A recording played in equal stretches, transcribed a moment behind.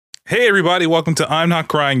Hey everybody, welcome to I'm Not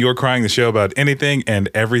Crying, You're Crying, the show about anything and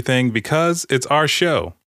everything because it's our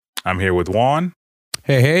show. I'm here with Juan.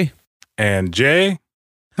 Hey. And Jay.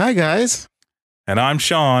 Hi guys. And I'm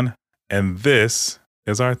Sean, and this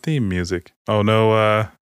is our theme music. Oh, no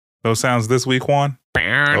sounds this week, Juan?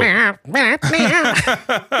 Oh,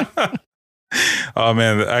 oh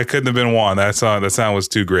man, I couldn't have been Juan. That sound was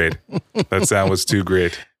too great. That sound was too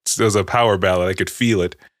great. It was a power ballad. I could feel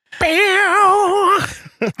it.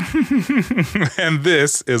 And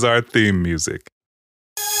this is our theme music.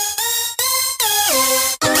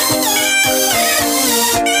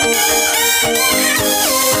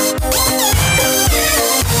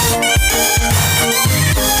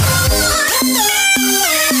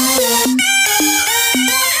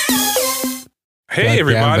 Hey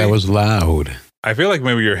everybody. That was loud. I feel like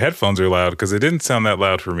maybe your headphones are loud because it didn't sound that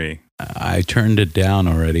loud for me. I turned it down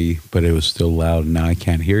already, but it was still loud. Now I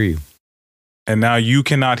can't hear you. And now you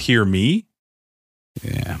cannot hear me?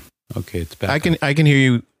 Yeah. Okay, it's back. I can hear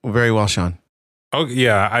you very well, Sean. Oh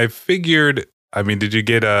yeah, I figured. I mean, did you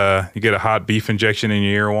get a hot beef injection in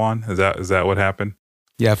your ear, Juan? Is that what happened?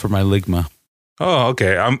 Yeah, for my ligma. Oh,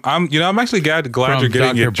 okay. I'm actually glad you're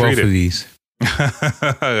getting it treated. Both of these.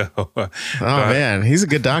 Oh man, he's a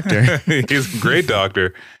good doctor. He's a great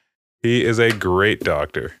doctor. He is a great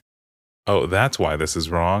doctor. Oh, that's why this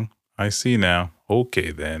is wrong. I see now.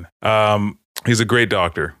 Okay then. He's a great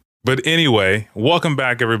doctor. But anyway, welcome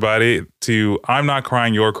back everybody to I'm Not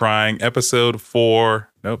Crying, You're Crying, episode 3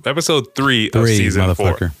 of season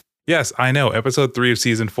 4. Yes, I know, episode 3 of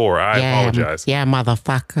season 4. I apologize. Yeah,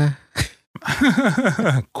 motherfucker.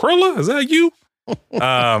 Krilla, is that you?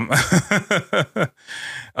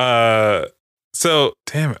 So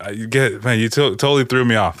damn it, you totally threw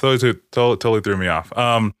me off. Totally threw me off.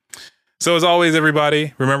 So as always,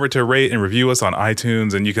 everybody, remember to rate and review us on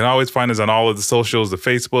iTunes, and you can always find us on all of the socials, the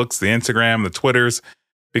Facebooks, the Instagram, the Twitters,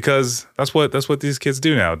 because that's what these kids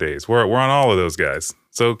do nowadays. We're on all of those guys.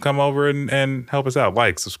 So come over and help us out.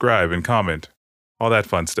 Like, subscribe, and comment. All that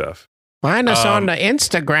fun stuff. Find us on the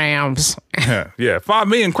Instagrams. Yeah, find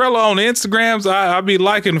me and Krella on the Instagrams. I'll be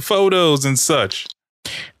liking photos and such.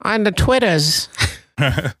 On the Twitters.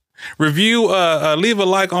 Review, leave a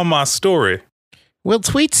like on my story. We'll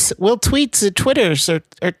tweet the Twitters or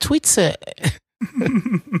tweets it.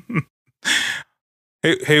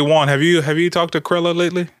 Hey Juan, have you talked to Krella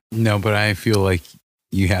lately? No, but I feel like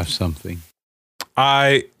you have something.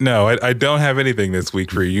 I don't have anything this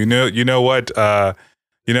week for you. You know what?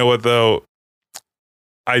 You know what though?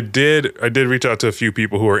 I did reach out to a few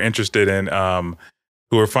people who are interested in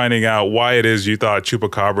who are finding out why it is you thought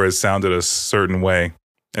Chupacabra sounded a certain way.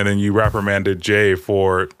 And then you reprimanded Jay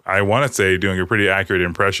for, I want to say, doing a pretty accurate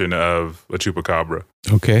impression of a Chupacabra.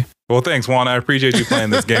 Okay. Well, thanks, Juan. I appreciate you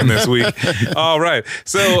playing this game this week. All right.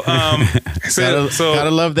 So, gotta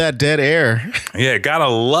love that dead air. Yeah, gotta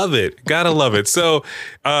love it. Gotta love it. So,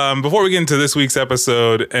 before we get into this week's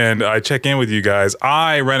episode and I check in with you guys,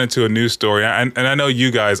 I ran into a news story, and I know you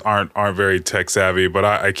guys aren't very tech savvy, but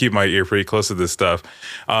I keep my ear pretty close to this stuff.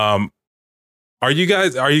 Are you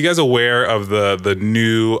guys aware of the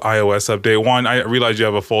new iOS update? One, I realize you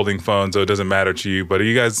have a folding phone, so it doesn't matter to you. But are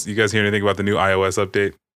you guys hear anything about the new iOS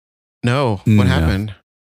update? No. What happened?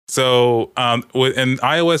 So, in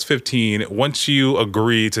iOS 15, once you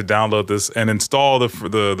agree to download this and install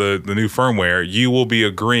the new firmware, you will be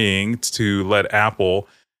agreeing to let Apple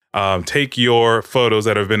take your photos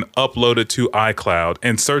that have been uploaded to iCloud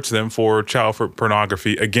and search them for child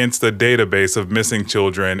pornography against the database of missing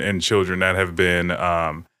children and children that have been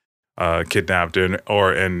kidnapped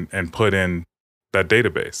and put in that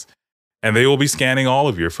database. And they will be scanning all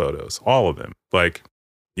of your photos, all of them, like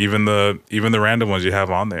even the random ones you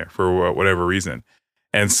have on there for whatever reason.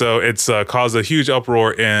 And so it's caused a huge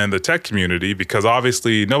uproar in the tech community because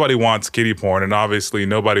obviously nobody wants kiddie porn, and obviously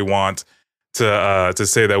nobody wants to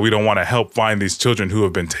say that we don't want to help find these children who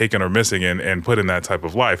have been taken or missing and put in that type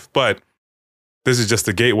of life. But this is just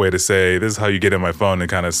a gateway to say, this is how you get in my phone and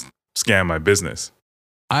kind of scam my business.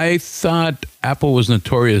 I thought Apple was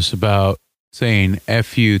notorious about saying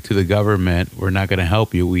F you to the government. We're not going to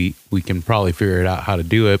help you. We can probably figure it out how to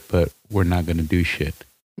do it, but we're not going to do shit.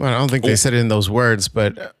 Well, I don't think they said it in those words,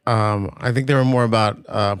 but I think they were more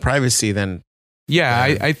about privacy than.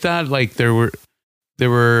 Yeah, I thought like there were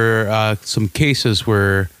some cases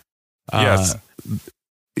where. Yes.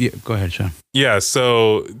 Yeah, go ahead, Sean. Yeah,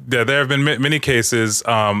 so there have been many cases.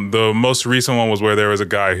 The most recent one was where there was a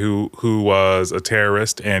guy who was a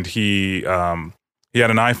terrorist, and he had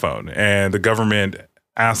an iPhone, and the government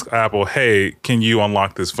asked Apple, "Hey, can you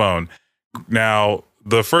unlock this phone?" Now,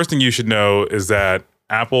 the first thing you should know is that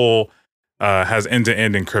Apple has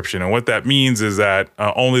end-to-end encryption, and what that means is that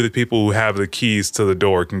only the people who have the keys to the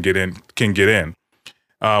door can get in.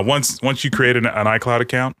 Once you create an iCloud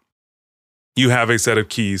account, you have a set of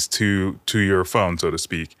keys to your phone, so to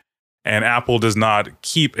speak. And Apple does not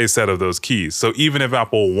keep a set of those keys. So even if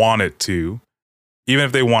Apple wanted to, even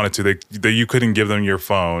if they wanted to, you couldn't give them your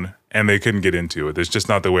phone and they couldn't get into it. It's just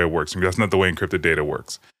not the way it works. That's not the way encrypted data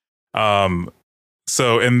works.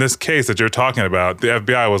 So in this case that you're talking about, the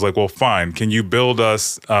FBI was like, well, fine. Can you build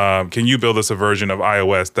us a version of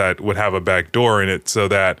iOS that would have a backdoor in it so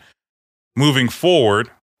that moving forward,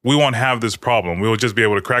 we won't have this problem. We will just be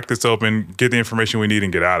able to crack this open, get the information we need,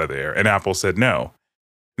 and get out of there. And Apple said no.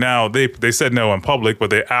 Now, they said no in public, but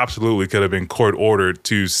they absolutely could have been court ordered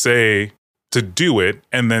to do it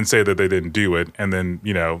and then say that they didn't do it, and then,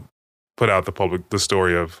 put out the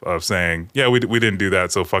story of saying, yeah, we didn't do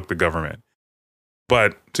that, so fuck the government.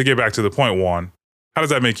 But to get back to the point, Juan, how does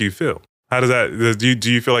that make you feel? Do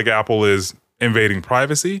you feel like Apple is invading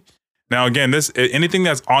privacy? Now, again, anything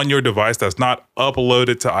that's on your device that's not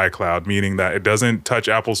uploaded to iCloud, meaning that it doesn't touch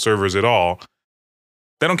Apple servers at all,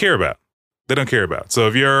 they don't care about. So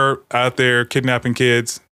if you're out there kidnapping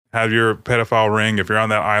kids, have your pedophile ring, if you're on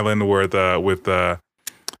that island with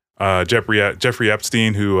Jeffrey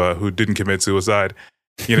Epstein, who didn't commit suicide,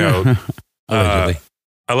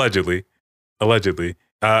 allegedly,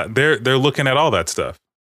 they're looking at all that stuff.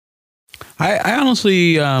 I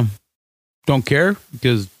honestly don't care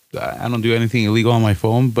because I don't do anything illegal on my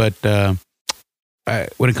phone. But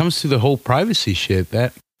when it comes to the whole privacy shit,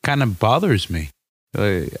 that kind of bothers me.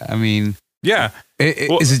 Yeah.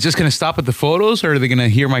 Is it just going to stop at the photos, or are they going to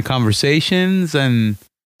hear my conversations?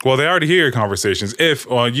 Well, they already hear your conversations.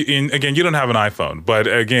 Again, you don't have an iPhone, but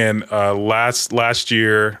again, last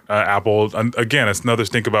year, Apple, again, it's another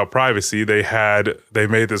stink about privacy. They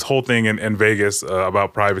made this whole thing in Vegas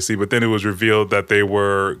about privacy, but then it was revealed that they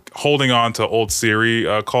were holding on to old Siri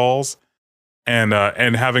calls and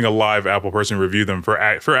having a live Apple person review them for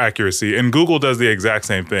accuracy. And Google does the exact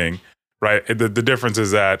same thing. Right. The difference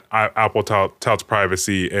is that Apple touts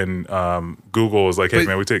privacy, and Google is like, hey,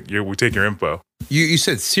 man, we take your info. You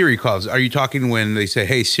said Siri calls. Are you talking when they say,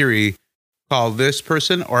 hey, Siri, call this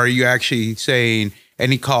person? Or are you actually saying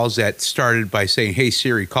any calls that started by saying, hey,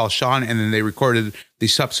 Siri, call Sean, and then they recorded the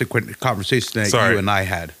subsequent conversation that you and I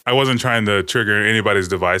had? I wasn't trying to trigger anybody's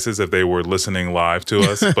devices if they were listening live to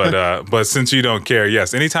us. But since you don't care,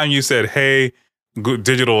 yes. Anytime you said, hey,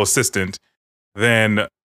 digital assistant, then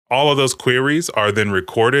all of those queries are then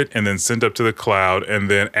recorded and then sent up to the cloud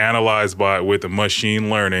and then analyzed with machine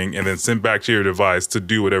learning and then sent back to your device to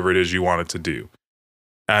do whatever it is you want it to do.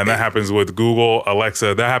 And that happens with Google,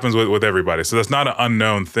 Alexa, that happens with everybody. So that's not an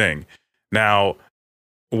unknown thing. Now,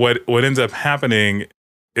 what ends up happening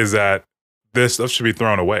is that this stuff should be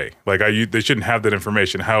thrown away. Like they shouldn't have that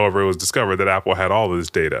information. However, it was discovered that Apple had all of this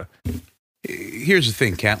data. Here's the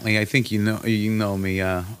thing, Cantley. I think you know me.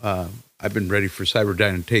 I've been ready for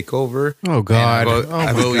Cyberdyne to take over. Oh God!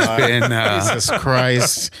 I've always been. Jesus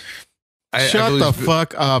Christ! Shut the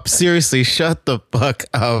fuck up! Seriously, shut the fuck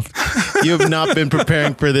up! You have not been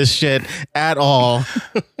preparing for this shit at all.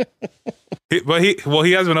 He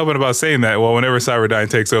has been open about saying that. Well, whenever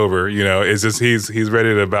Cyberdyne takes over, it's just he's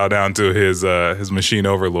ready to bow down to his machine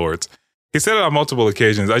overlords. He said it on multiple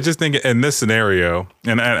occasions. I just think in this scenario,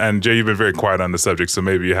 and Jay, you've been very quiet on the subject, so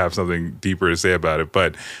maybe you have something deeper to say about it,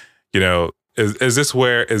 but. Is this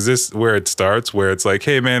where it starts? Where it's like,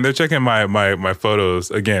 hey man, they're checking my photos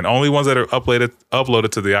again. Only ones that are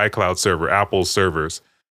uploaded to the iCloud server, Apple's servers.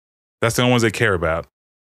 That's the only ones they care about.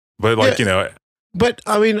 But But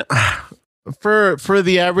I mean, for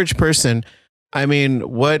the average person, I mean,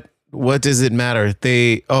 what does it matter?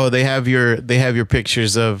 They have your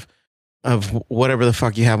pictures of whatever the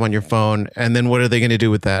fuck you have on your phone, and then what are they going to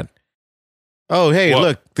do with that? Oh, hey,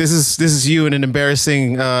 look, this is you in an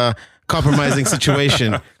embarrassing, compromising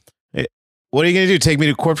situation. What are you going to do? Take me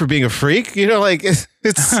to court for being a freak? It's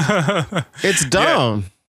dumb.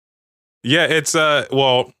 Yeah, it's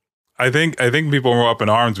I think people were up in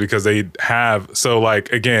arms because they have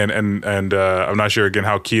again, and I'm not sure again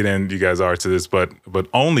how keyed in you guys are to this, but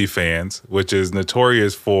OnlyFans, which is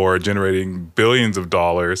notorious for generating billions of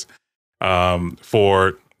dollars,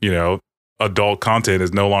 for adult content,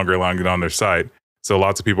 is no longer allowing it on their site. So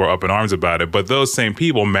lots of people are up in arms about it. But those same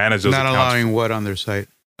people manage those accounts. Not allowing what on their site?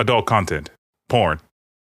 Adult content, porn,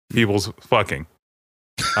 people's fucking.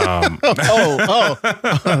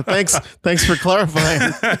 Thanks for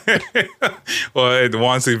clarifying. Well, it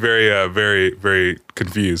wants to be very, very, very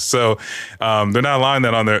confused. So they're not allowing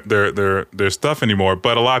that on their stuff anymore.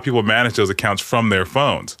 But a lot of people manage those accounts from their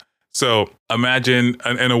phones. So imagine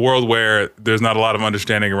in a world where there's not a lot of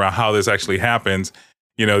understanding around how this actually happens.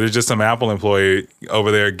 You know, there's just some Apple employee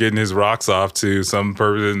over there getting his rocks off to some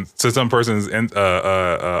person's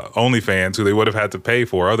OnlyFans who they would have had to pay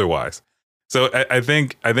for otherwise. So I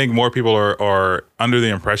think more people are under the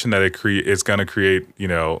impression that it's going to create, you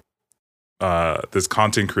know, this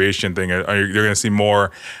content creation thing. You're going to see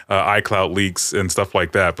more iCloud leaks and stuff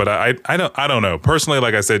like that. But I don't know. Personally,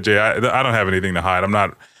 like I said, Jay, I don't have anything to hide. I'm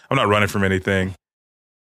not running from anything.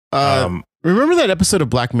 Remember that episode of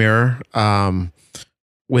Black Mirror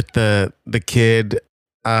with the kid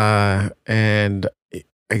and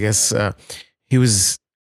I guess he was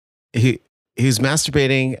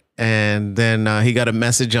masturbating and then he got a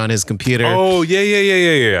message on his computer. Oh,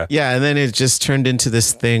 yeah. Yeah, and then it just turned into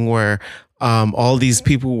this thing where all these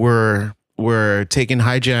people were taken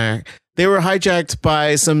hijacked. They were hijacked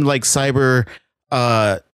by some like cyber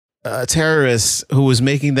terrorists who was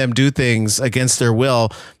making them do things against their will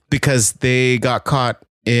because they got caught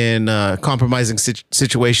in compromising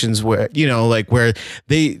situations where, you know, like where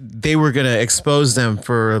they were going to expose them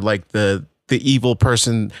for like the evil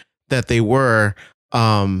person that they were,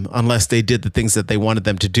 unless they did the things that they wanted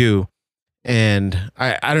them to do. And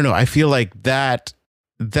I don't know. I feel like that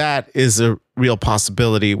is a real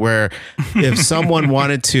possibility where if someone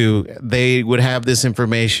wanted to, they would have this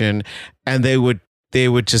information and they would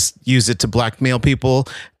just use it to blackmail people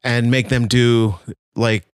and make them do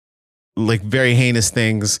like very heinous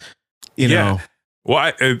things, you know.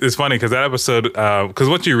 Well, it's funny because that episode, because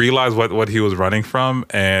once you realize what he was running from,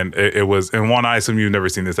 and it was, and one, I assume you've never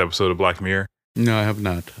seen this episode of Black Mirror. No, I have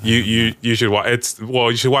not. You should watch.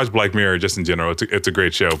 You should watch Black Mirror just in general. It's a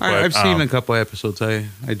great show. But I've seen a couple episodes. I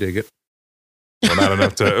dig it. Well, not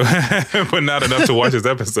enough to, but not enough to watch this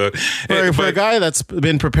episode. For a guy that's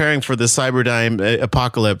been preparing for the Cyberdyne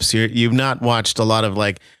apocalypse, you've not watched a lot of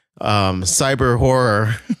like cyber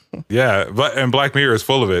horror. Yeah, and Black Mirror is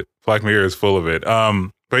full of it. Black Mirror is full of it.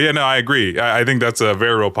 But yeah, no, I agree. I think that's a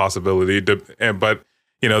very real possibility. But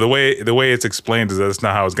you know, the way it's explained is that it's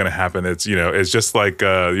not how it's going to happen. It's, you know, it's just like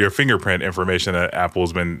your fingerprint information that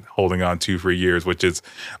Apple's been holding on to for years, which is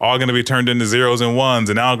all going to be turned into zeros and ones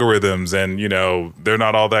and algorithms, and you know they're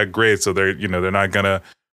not all that great, so they're not going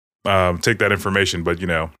to take that information. But you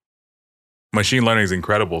know, machine learning is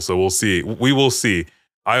incredible, so we'll see. We will see.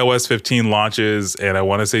 iOS 15 launches, and I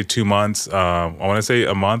want to say 2 months. I want to say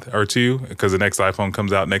a month or two, because the next iPhone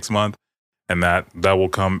comes out next month, and that will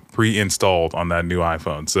come pre-installed on that new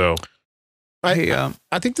iPhone. So, I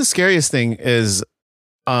think the scariest thing is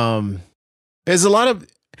a lot of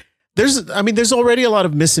there's already a lot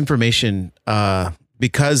of misinformation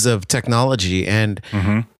because of technology, and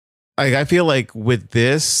I feel like with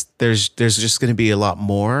this, there's just going to be a lot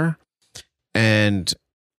more, and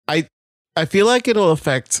I feel like it'll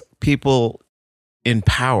affect people in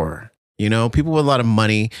power, you know, people with a lot of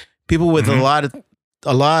money, people with a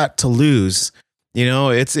lot to lose. You know,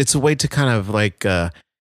 it's a way to kind of like grab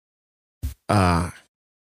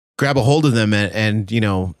a hold of them and you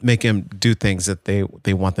know, make them do things that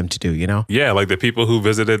they want them to do, you know? Yeah, like the people who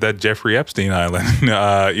visited that Jeffrey Epstein island.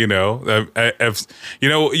 You know,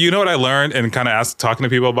 what I learned and kind of talking to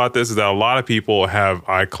people about this is that a lot of people have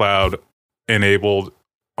iCloud enabled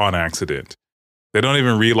on accident. They don't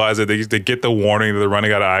even realize it. They get the warning that they're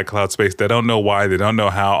running out of iCloud space. They don't know why. They don't know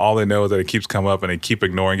how. All they know is that it keeps coming up and they keep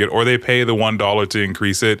ignoring it, or they pay the $1 to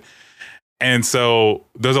increase it. And so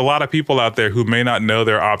there's a lot of people out there who may not know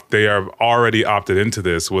they are already opted into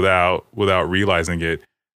this without realizing it.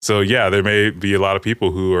 So yeah, there may be a lot of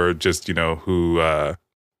people who are just, you know, who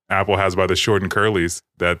Apple has by the short and curlies,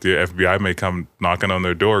 that the FBI may come knocking on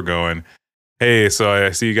their door going, "Hey, so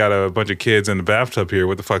I see you got a bunch of kids in the bathtub here.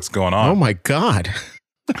 What the fuck's going on?" Oh my God.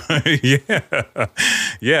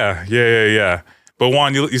 Yeah. But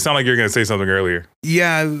Juan, you sound like you're going to say something earlier.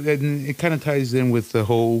 Yeah, and it kind of ties in with the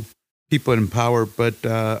whole people in power, but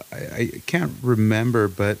I can't remember,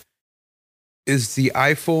 but is the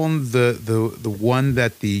iPhone the one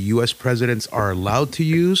that the US presidents are allowed to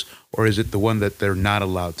use, or is it the one that they're not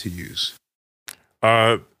allowed to use?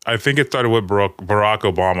 I think it started with Barack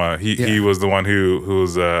Obama. He was the one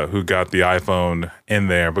who got the iPhone in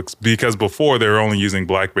there, because before they were only using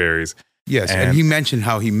Blackberries. Yes, and he mentioned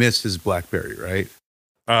how he missed his Blackberry, right?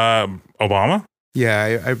 Obama?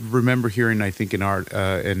 Yeah, I remember hearing, I think,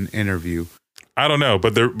 an interview. I don't know,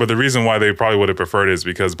 but the reason why they probably would have preferred it is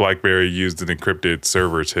because BlackBerry used an encrypted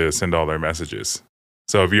server to send all their messages.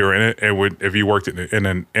 So if you were in it, if you worked in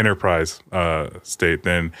an enterprise state,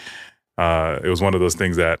 then it was one of those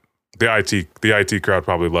things that the IT crowd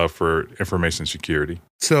probably loved for information security.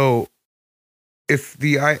 So if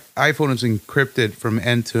the iPhone is encrypted from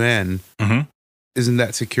end to end, Mhm. isn't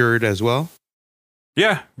that secured as well?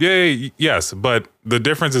 Yes. But the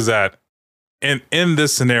difference is that in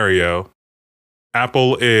this scenario,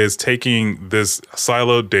 Apple is taking this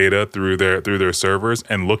siloed data through their servers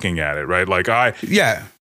and looking at it, right? Like Yeah.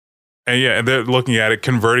 and they're looking at it,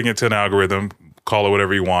 converting it to an algorithm, call it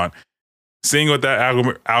whatever you want, seeing what that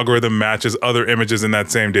algorithm matches other images in that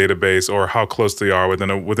same database or how close they are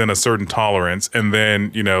within a certain tolerance. And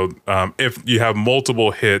then, if you have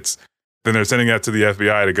multiple hits, then they're sending that to the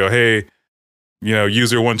FBI to go, hey,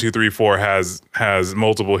 user 1234 has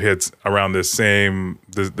multiple hits around this same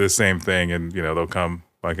thing, and they'll come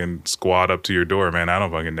fucking squad up to your door, man. I don't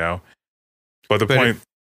fucking know. But the point,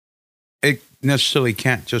 it necessarily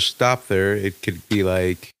can't just stop there. It could be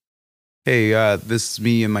like, hey, this is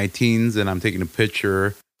me in my teens, and I'm taking a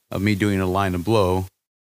picture of me doing a line of blow,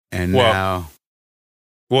 and now.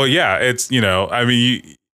 Well, yeah, it's I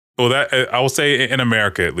mean, that I will say in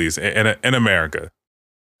America at least, in America,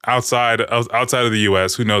 outside of the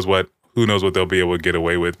U.S., who knows what they'll be able to get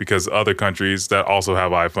away with, because other countries that also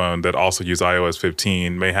have iPhone, that also use iOS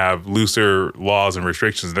 15, may have looser laws and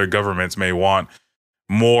restrictions. Their governments may want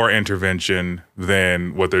more intervention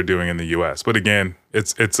than what they're doing in the U.S. But again,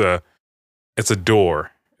 it's a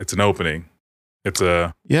door. It's an opening. It's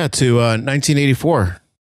to 1984.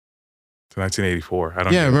 To 1984. I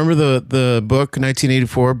don't. Yeah, remember the book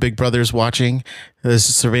 1984. Big Brother's watching. There's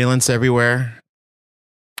surveillance everywhere.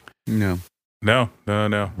 No.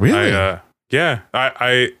 Really?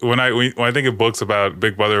 When I think of books about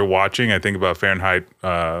Big Brother watching, I think about Fahrenheit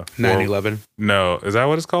 9/11. No, is that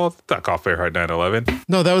what it's called? It's not called Fahrenheit 9/11.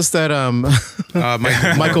 No, that was that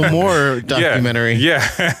Michael Moore documentary. Yeah.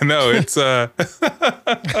 No, it's no,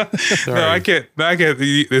 I can't.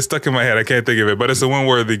 It's stuck in my head. I can't think of it. But it's the one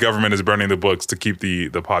where the government is burning the books to keep the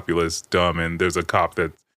populace dumb, and there's a cop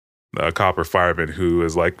or fireman who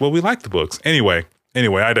is like, well, we like the books. Anyway,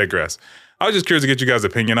 I digress. I was just curious to get you guys'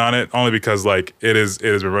 opinion on it, only because it has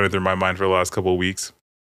been running through my mind for the last couple of weeks.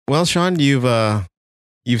 Well, Sean, you've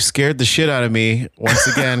scared the shit out of me once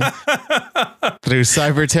again through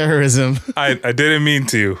cyber terrorism. I didn't mean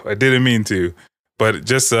to, but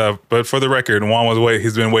just but for the record, Juan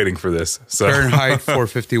he's been waiting for this. So Fahrenheit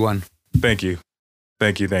 451. Thank you.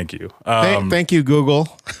 Thank you,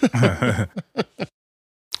 Google.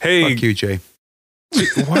 Hey, fuck you, Jay.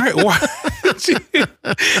 Why?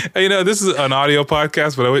 This is an audio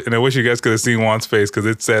podcast, but I wish you guys could have seen Juan's face, because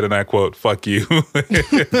it said, and I quote, "Fuck you."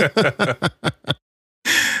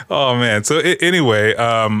 Oh man. So anyway,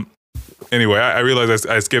 I realized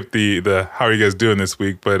I skipped the how are you guys doing this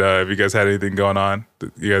week? But have you guys had anything going on?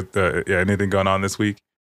 You guys, anything going on this week?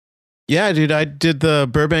 Yeah, dude, I did the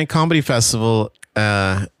Burbank Comedy Festival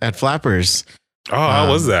at Flappers. Oh, how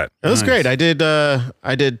was that? It was great. I did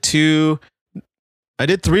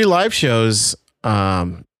 3 live shows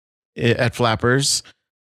at Flappers.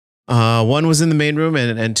 One was in the main room,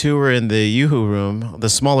 and 2 were in the Yoo-Hoo room, the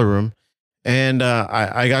smaller room. And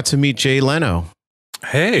I got to meet Jay Leno.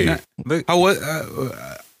 Hey, how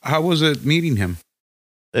was it meeting him?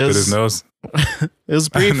 It was, his nose. It was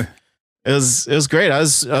brief. It was great. I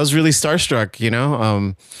was really starstruck.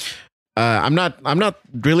 I'm not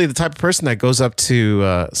really the type of person that goes up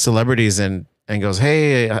to celebrities and goes,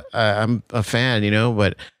 "Hey, I'm a fan,"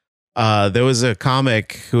 But there was a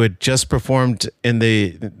comic who had just performed in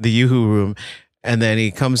the Yoo-Hoo room, and then he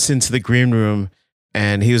comes into the green room,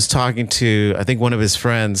 and he was talking to, I think, one of his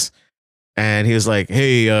friends, and he was like,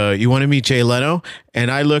 "Hey, you want to meet Jay Leno?" And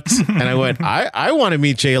I looked and I went, "I want to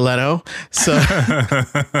meet Jay Leno." So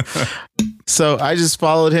I just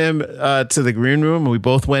followed him to the green room, and we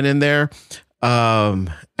both went in there.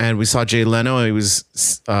 And we saw Jay Leno, and he was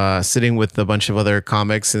sitting with a bunch of other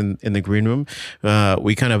comics in the green room.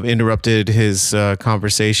 We kind of interrupted his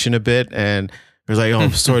conversation a bit, and he was like, "Oh,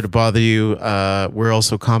 I'm sorry to bother you. We're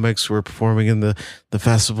also comics. We're performing in the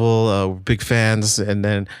festival. We're big fans." And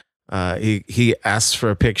then he asked for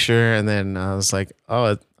a picture, and then I was like,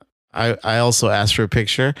 "Oh, I also asked for a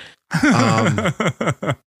picture."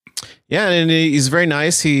 Yeah, and he's very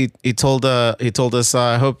nice. He told us,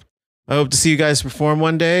 "I hope to see you guys perform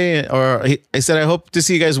one day," or I said, "I hope to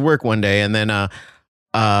see you guys work one day." And then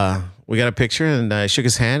we got a picture, and I shook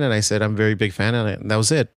his hand, and I said, "I'm a very big fan," and that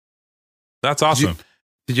was it. That's awesome.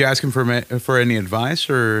 Did you ask him for any advice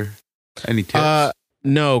or any tips?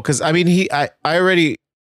 No, because I mean, I already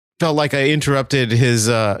felt like I interrupted his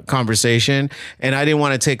conversation, and I didn't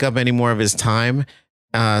want to take up any more of his time.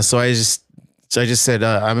 So I just said,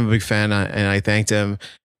 "I'm a big fan," and I thanked him,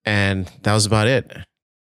 and that was about it.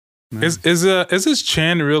 Is this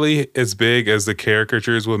Chan really as big as the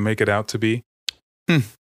caricatures would make it out to be?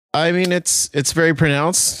 I mean, it's very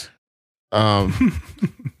pronounced.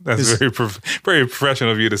 That's very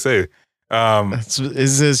professional of you to say.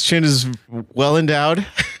 His chin is well endowed.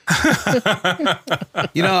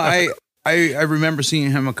 I remember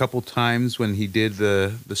seeing him a couple times when he did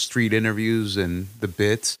the street interviews and the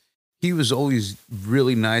bits. He was always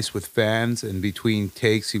really nice with fans, and between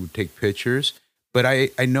takes, he would take pictures. But I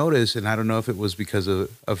noticed, and I don't know if it was because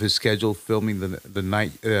of his schedule filming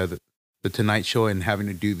the Tonight Show and having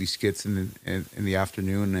to do these skits in the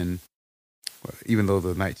afternoon, and even though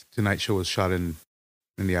the Tonight Show was shot in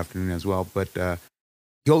the afternoon as well, but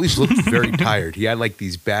he always looked very tired. He had like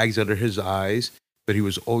these bags under his eyes, but he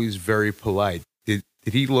was always very polite. Did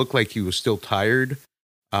he look like he was still tired?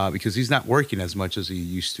 Because he's not working as much as he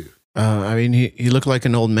used to. I mean, he looked like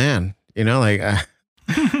an old man, like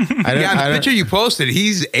the picture you posted,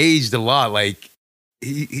 he's aged a lot. Like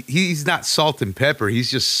he's not salt and pepper. He's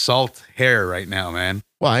just salt hair right now, man.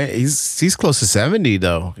 Well, he's close to 70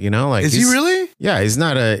 though, like is he really? Yeah, he's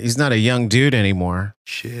not a young dude anymore.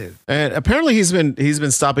 Shit. And apparently he's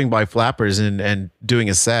been stopping by Flappers and doing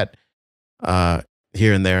a set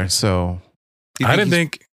here and there. So I didn't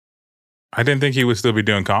think he would still be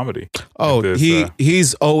doing comedy. Oh,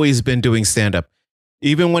 he's always been doing stand up.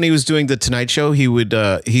 Even when he was doing the Tonight Show,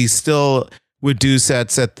 he still would do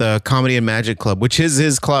sets at the Comedy and Magic Club, which is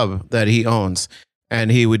his club that he owns. And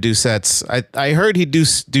he would do sets. I heard he'd do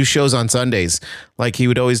shows on Sundays. Like he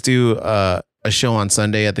would always do a show on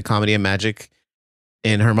Sunday at the Comedy and Magic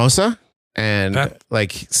in Hermosa. And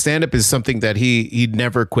like stand up is something that he'd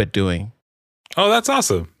never quit doing. Oh, that's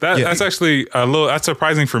awesome. That's actually that's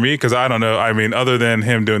surprising for me because I don't know. I mean, other than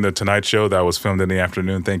him doing the Tonight Show that was filmed in the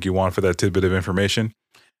afternoon. Thank you, Juan, for that tidbit of information.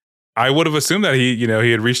 I would have assumed that he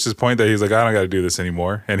had reached his point that he's like, I don't got to do this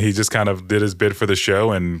anymore, and he just kind of did his bid for the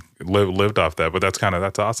show and lived off that. But that's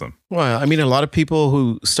awesome. Well, I mean, a lot of people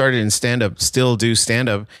who started in stand up still do stand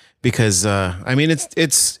up because I mean,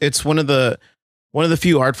 it's one of the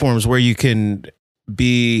few art forms where you can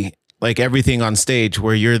be like everything on stage,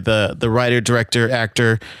 where you're the writer, director,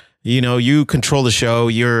 actor. You control the show.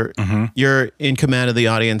 You're in command of the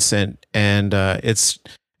audience, and it's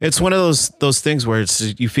one of those things where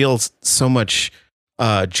you feel so much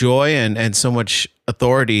joy and so much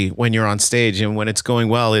authority when you're on stage, and when it's going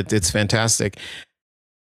well, it's fantastic.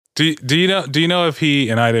 Do you know if he,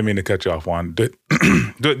 and I didn't mean to cut you off, Juan, but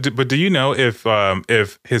do you know if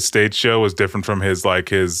his stage show was different from his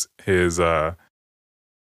persona?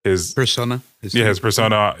 His persona,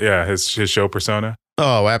 his show persona?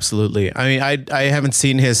 Oh, absolutely. I mean, I haven't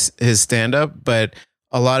seen his stand up, but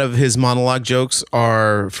a lot of his monologue jokes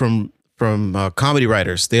are from comedy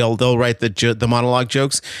writers. They'll write the monologue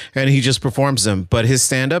jokes and he just performs them. But his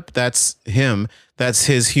stand up, that's him. That's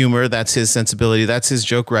his humor. That's his sensibility. That's his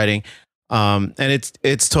joke writing. And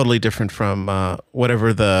it's totally different from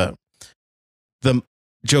whatever the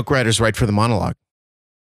joke writers write for the monologue.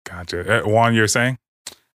 Gotcha. Juan, you're saying?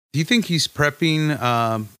 Do you think he's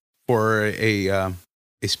prepping for a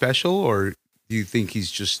special, or do you think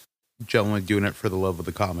he's just generally doing it for the love of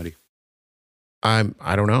the comedy? I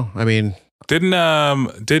don't know. I mean, didn't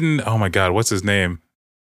oh my God, what's his name?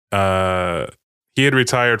 He had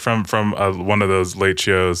retired from one of those late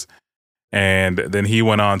shows, and then he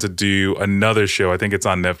went on to do another show. I think it's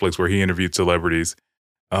on Netflix where he interviewed celebrities.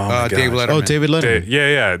 Oh my David Letterman. Oh, David Letterman.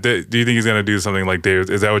 Yeah. Do you think he's gonna do something like David?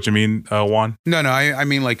 Is that what you mean, Juan? No. I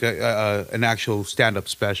mean like an actual stand-up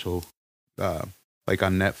special, like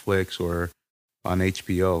on Netflix or on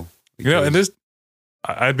HBO.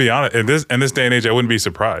 I'd be honest. In this day and age, I wouldn't be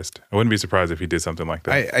surprised. I wouldn't be surprised if he did something like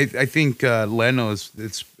that. I think Leno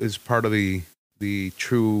is part of the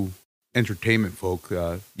true entertainment folk.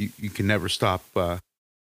 You can never stop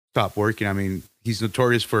working. I mean, he's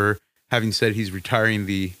notorious for having said he's retiring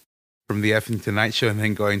from the effing Tonight Show and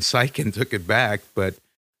then going psych and took it back. But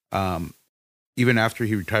even after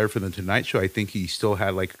he retired from the Tonight Show, I think he still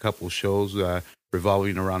had like a couple shows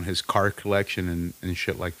revolving around his car collection and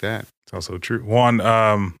shit like that. It's also true. Juan,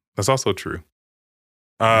 that's also true.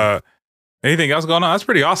 Anything else going on? That's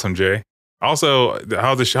pretty awesome, Jay. Also,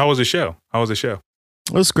 how was the show? It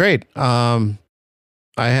was great. I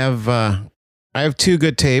have 2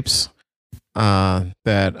 good tapes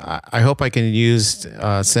that I hope I can use,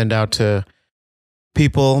 send out to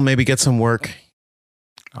people, maybe get some work.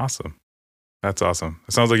 Awesome. That's awesome.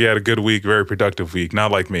 It sounds like you had a good week, very productive week,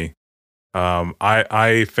 not like me.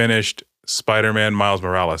 I finished Spider-Man Miles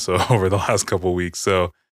Morales over the last couple of weeks,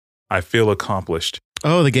 so I feel accomplished.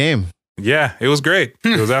 Oh, the game. Yeah, it was great.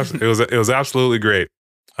 It was absolutely great.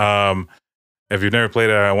 If you've never played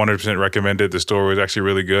it, I 100% recommend it. The story was actually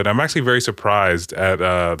really good. I'm actually very surprised at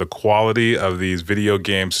the quality of these video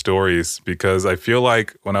game stories because I feel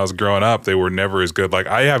like when I was growing up, they were never as good. Like,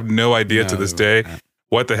 I have no idea to this day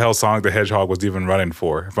what the hell Sonic the Hedgehog was even running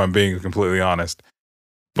for, if I'm being completely honest.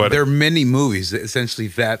 But there are many movies. Essentially,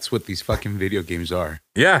 that's what these fucking video games are.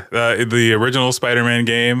 Yeah, the original Spider-Man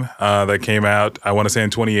game that came out, I want to say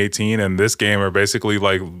in 2018, and this game are basically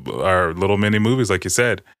like our little mini movies, like you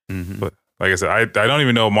said. Mm-hmm. But like I said, I don't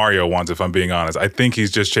even know what Mario wants, if I'm being honest. I think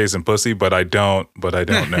he's just chasing pussy, but I don't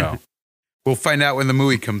know. We'll find out when the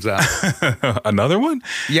movie comes out. Another one?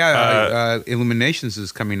 Yeah, Illuminations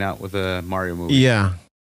is coming out with a Mario movie. Yeah.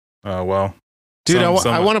 Well. Dude,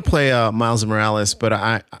 I want to play Miles Morales, but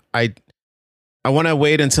I want to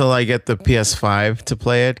wait until I get the PS5 to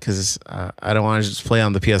play it because I don't want to just play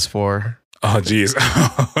on the PS4. Oh, geez.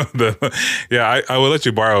 Yeah, I would let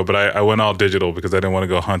you borrow, but I went all digital because I didn't want to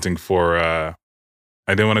go hunting for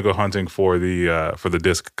the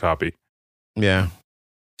disc copy. Yeah.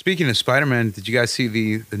 Speaking of Spider-Man, did you guys see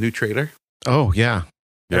the new trailer? Oh, yeah.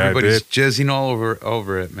 Yeah, everybody's jizzing all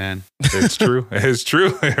over it, man. It's true. It's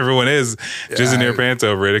true. Everyone is jizzing their pants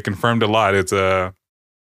over it. It confirmed a lot. It's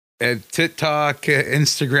TikTok,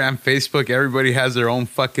 Instagram, Facebook, everybody has their own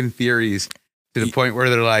fucking theories to the point where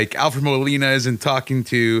they're like, Alfred Molina isn't talking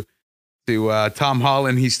to Tom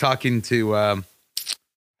Holland. He's talking to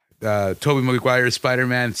Tobey Maguire's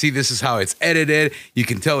Spider-Man. See, this is how it's edited. You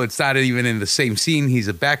can tell it's not even in the same scene. He's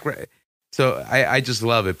a background. So I just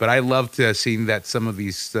love it. But I love to seeing that some of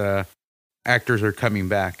these actors are coming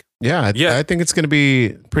back. Yeah, I think it's going to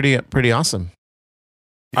be pretty awesome.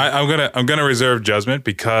 I'm gonna reserve judgment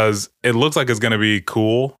because it looks like it's gonna be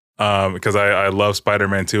cool. Because I love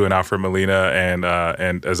Spider-Man 2 and Alfred Molina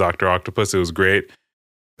and as Dr. Octopus, it was great.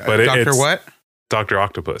 But Doctor what? Dr.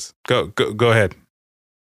 Octopus. Go ahead.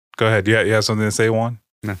 Go ahead. Yeah, you have something to say, Juan?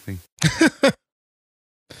 Nothing.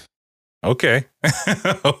 Okay.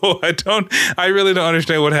 I really don't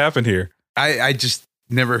understand what happened here. I just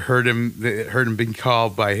never heard him being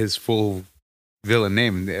called by his full villain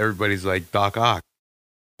name. Everybody's like Doc Ock.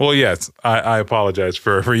 Well, yes, I apologize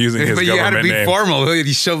for using his government name. But you got to be formal.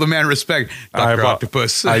 You show the man respect, Dr.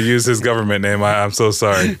 Octopus. I use his government name. I'm so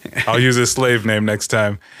sorry. I'll use his slave name next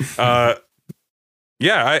time.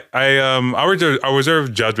 Yeah, I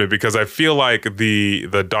reserve judgment because I feel like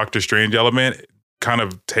the Doctor Strange element kind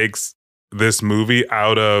of takes this movie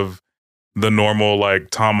out of the normal like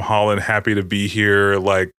Tom Holland happy to be here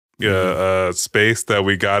like space that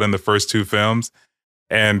we got in the first two films,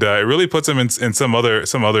 and it really puts him in some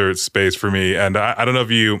other space for me. And I don't know if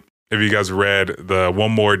you guys read the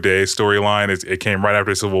One More Day storyline. It came right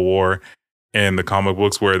after Civil War in the comic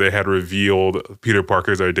books where they had revealed Peter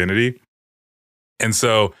Parker's identity. And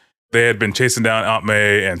so they had been chasing down Aunt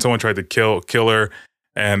May and someone tried to kill her.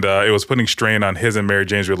 And it was putting strain on his and Mary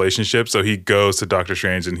Jane's relationship. So he goes to Doctor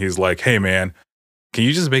Strange and he's like, hey, man, can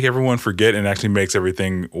you just make everyone forget? And actually makes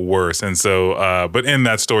everything worse. And so, but in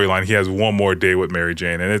that storyline, he has one more day with Mary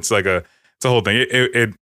Jane. And it's like it's a whole thing.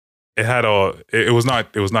 It was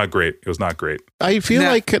not great. It was not great. I feel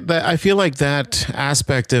like that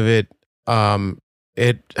aspect of it,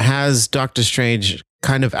 it has Doctor Strange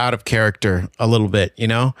kind of out of character a little bit, you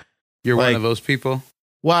know? You're one of those people?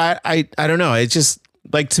 Well, I don't know. It's just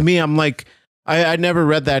like, to me, I'm like, I never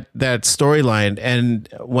read that storyline. And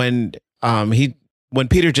when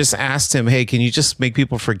Peter just asked him, hey, can you just make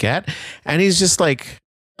people forget? And he's just like,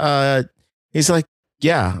 yeah,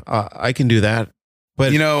 I can do that.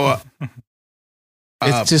 But, you know,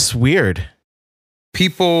 it's just weird.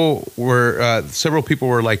 Several people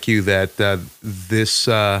were like you that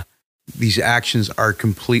these actions are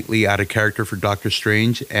completely out of character for Doctor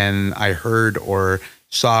Strange. And I heard or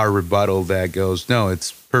saw a rebuttal that goes, no,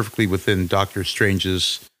 it's perfectly within Doctor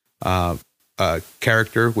Strange's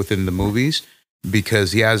character within the movies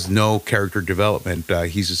because he has no character development.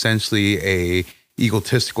 He's essentially a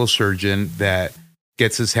egotistical surgeon that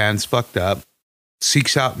gets his hands fucked up,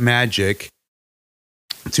 seeks out magic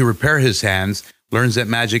to repair his hands, learns that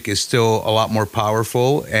magic is still a lot more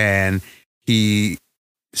powerful, and he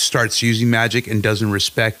starts using magic and doesn't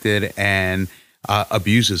respect it and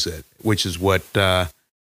abuses it, which is what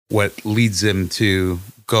leads him to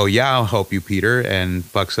go, yeah, I'll help you, Peter, and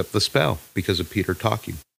fucks up the spell because of Peter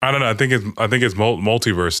talking. I don't know. I think it's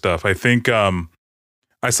multiverse stuff. I think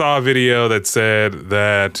I saw a video that said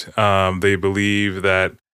that they believe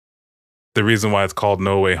that the reason why it's called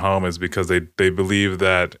No Way Home is because they believe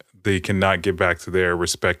that they cannot get back to their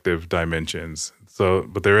respective dimensions. So,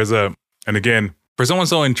 but there is and again, for someone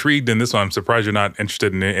so intrigued in this one, I'm surprised you're not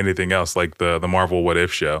interested in anything else like the Marvel What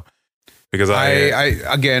If show. Because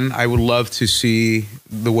again, I would love to see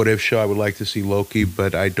the What If show. I would like to see Loki,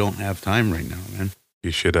 but I don't have time right now, man.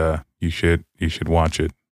 you should watch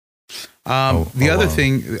it. The other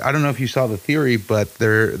thing, I don't know if you saw the theory, but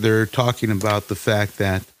they're talking about the fact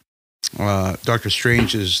that Doctor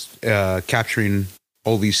Strange is capturing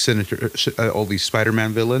all these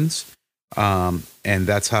Spider-Man villains, and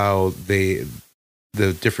that's how the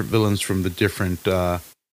different villains from the different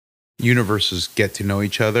universes get to know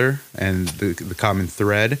each other and the common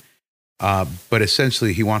thread. But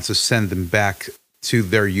essentially, he wants to send them back to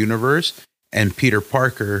their universe. And Peter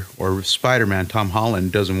Parker or Spider-Man, Tom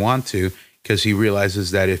Holland, doesn't want to because he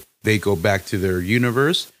realizes that if they go back to their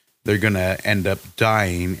universe, they're going to end up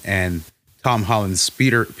dying. And Tom Holland's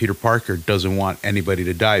Peter Parker doesn't want anybody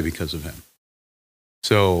to die because of him.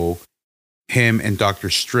 So him and Doctor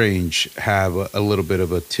Strange have a little bit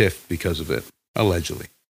of a tiff because of it, allegedly.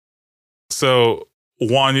 So,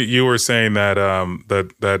 Juan, you were saying that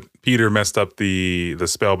that Peter messed up the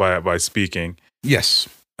spell by speaking. Yes.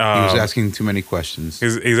 He was asking too many questions.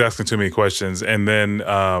 He's asking too many questions, and then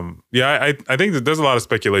I think that there's a lot of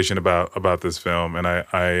speculation about this film, and there's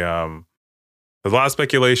a lot of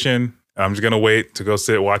speculation. I'm just gonna wait to go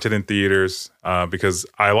watch it in theaters because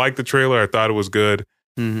I liked the trailer. I thought it was good,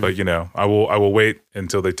 but I will wait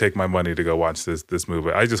until they take my money to go watch this movie.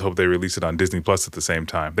 I just hope they release it on Disney Plus at the same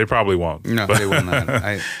time. They probably won't. No, they will not.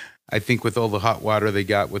 I think with all the hot water they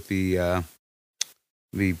got with the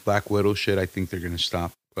Black Widow shit, I think they're gonna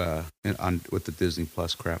stop. With the Disney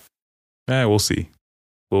Plus crap. We'll see.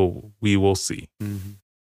 We will see.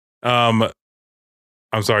 Mm-hmm.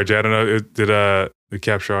 I'm sorry, Jay. I don't know. Did it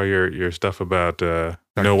capture all your stuff about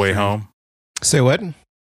No Way Home? Say what? Do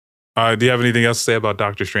you have anything else to say about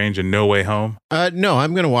Doctor Strange and No Way Home? No,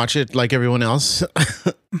 I'm gonna watch it like everyone else.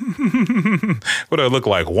 What do I look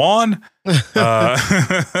like, Juan?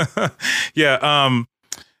 Yeah.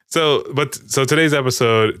 So today's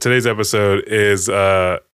episode is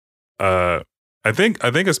I think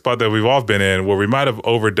a spot that we've all been in where we might have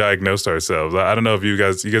overdiagnosed ourselves. I don't know if you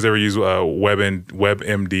guys ever use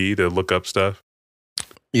WebMD to look up stuff.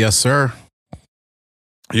 Yes, sir.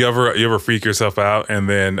 You ever freak yourself out and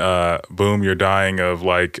then boom, you're dying of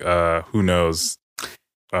like who knows?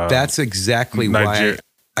 That's exactly why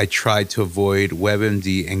I tried to avoid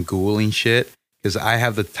WebMD and Googling shit, because I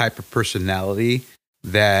have the type of personality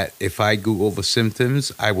that if I Google the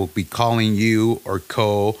symptoms, I will be calling you or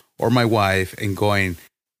Co or my wife and going,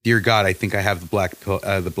 "Dear God, I think I have the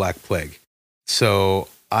Black Plague." So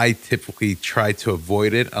I typically try to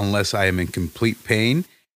avoid it unless I am in complete pain,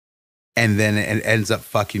 and then it ends up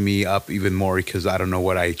fucking me up even more because I don't know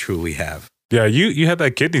what I truly have. Yeah, you had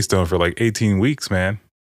that kidney stone for like 18 weeks, man.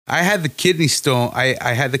 I had the kidney stone.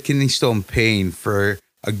 I had the kidney stone pain for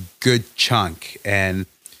a good chunk, and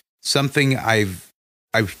something I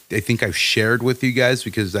think I've shared with you guys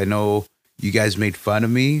because I know you guys made fun of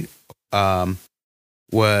me,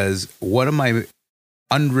 was one of my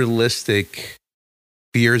unrealistic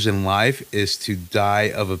fears in life is to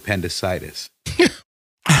die of appendicitis.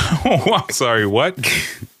 Oh, I'm sorry, what?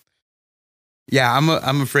 Yeah,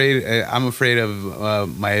 I'm afraid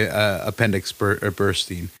of my appendix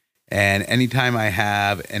bursting. And anytime I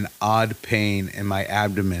have an odd pain in my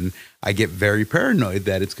abdomen, I get very paranoid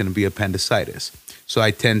that it's going to be appendicitis. So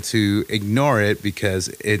I tend to ignore it because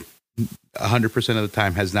it 100% of the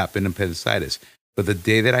time has not been appendicitis. But the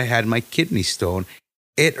day that I had my kidney stone,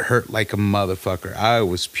 it hurt like a motherfucker. I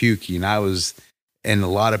was puking. I was in a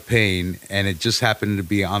lot of pain. And it just happened to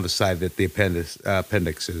be on the side that the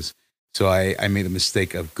appendix is. So I made a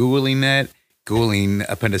mistake of Googling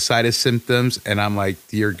appendicitis symptoms. And I'm like,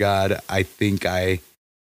 dear God, I think I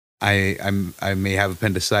may have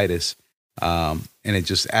appendicitis. And it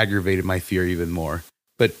just aggravated my fear even more.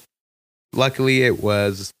 But luckily, it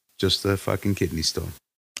was just a fucking kidney stone.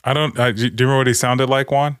 I don't. Do you remember what he sounded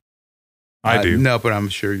like, Juan? I do. No, but I'm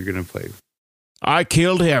sure you're gonna play. I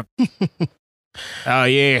killed him. Oh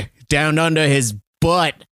yeah, down under his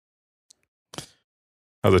butt. That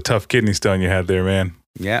was a tough kidney stone you had there, man.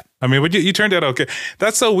 Yeah. I mean, but you turned out okay.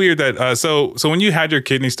 That's so weird that so when you had your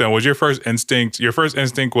kidney stone, was your first instinct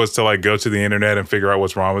was to like go to the internet and figure out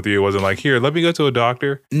what's wrong with you? It wasn't like, here, let me go to a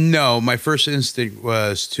doctor? No, my first instinct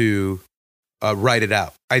was to write it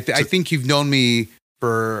out. I think you've known me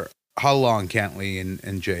for how long, Cantley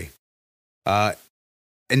and Jay?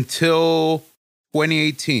 Until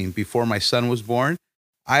 2018, before my son was born,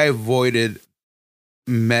 I avoided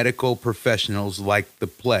medical professionals like the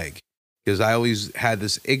plague. Because I always had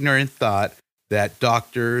this ignorant thought that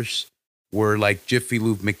doctors were like Jiffy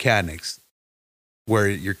Lube mechanics, where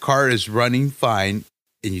your car is running fine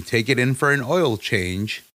and you take it in for an oil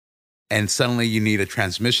change and suddenly you need a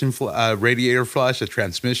transmission radiator flush, a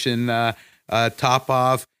transmission top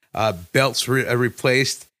off, belts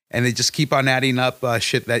replaced, and they just keep on adding up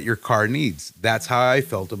shit that your car needs. That's how I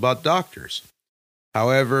felt about doctors.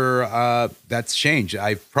 However, that's changed.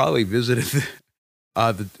 I've probably visited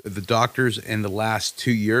the doctors in the last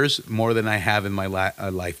 2 years more than I have in my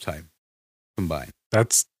lifetime combined.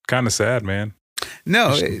 That's kind of sad, man.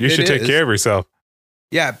 No, you should take care of yourself.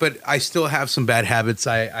 Yeah, but I still have some bad habits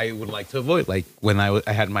I would like to avoid. Like when I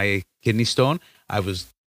had my kidney stone, I was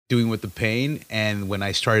doing with the pain. And when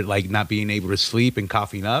I started like not being able to sleep and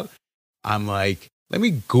coughing up, I'm like, let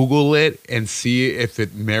me Google it and see if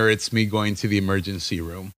it merits me going to the emergency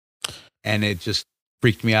room. And it just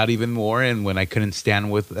freaked me out even more. And when I couldn't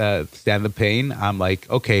stand the pain, I'm like,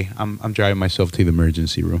 okay, I'm driving myself to the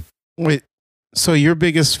emergency room. Wait, so your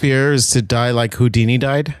biggest fear is to die like Houdini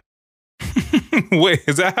died? Wait,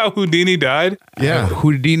 is that how Houdini died? Yeah.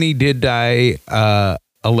 Houdini did die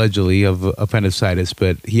allegedly of appendicitis,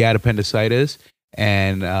 but he had appendicitis,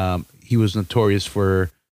 and he was notorious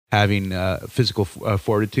for having physical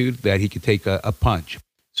fortitude that he could take a punch.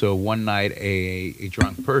 So one night a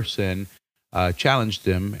drunk person challenged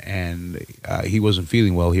him, and he wasn't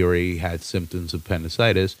feeling well. He already had symptoms of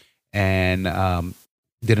appendicitis, and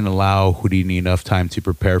didn't allow Houdini enough time to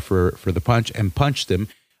prepare for the punch, and punched him,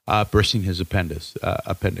 bursting his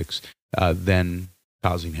appendix, then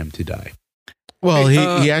causing him to die. Well,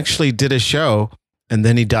 he actually did a show, and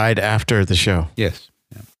then he died after the show. Yes.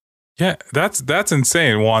 Yeah, that's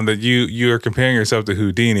insane, Juan, that you're comparing yourself to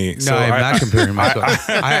Houdini. No, I'm not comparing myself.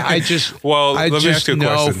 I just let me ask you a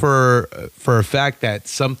know question. for a fact that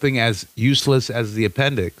something as useless as the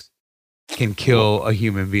appendix can kill a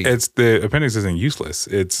human being. It's the appendix isn't useless.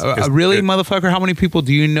 It's really, motherfucker. How many people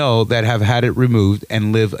do you know that have had it removed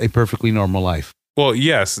and live a perfectly normal life? Well,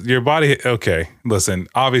 yes, your body. Okay, listen.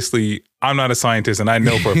 Obviously, I'm not a scientist, and I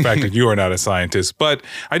know for a fact that you are not a scientist. But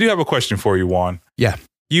I do have a question for you, Juan. Yeah.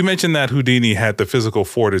 You mentioned that Houdini had the physical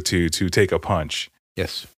fortitude to take a punch.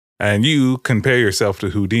 Yes. And you compare yourself to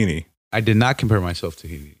Houdini. I did not compare myself to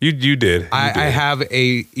Houdini. You did. I have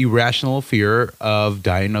a irrational fear of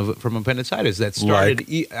dying from appendicitis that started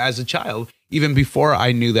as a child, even before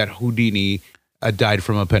I knew that Houdini died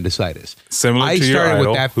from appendicitis. Similar to your I started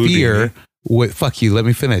idol, with that Houdini. fear. Fuck you. Let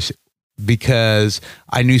me finish. Because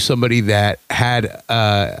I knew somebody that had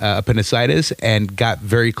appendicitis and got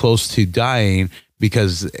very close to dying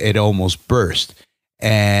because it almost burst.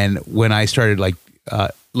 And when I started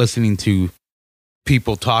listening to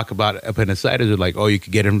people talk about appendicitis, they're like, oh, you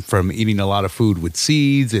could get them from eating a lot of food with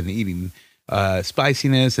seeds and eating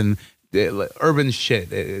spiciness and urban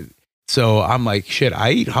shit. So I'm like, shit,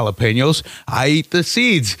 I eat jalapenos. I eat the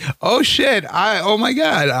seeds. Oh, shit. Oh, my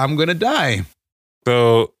God, I'm going to die.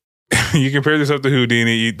 So you compared yourself to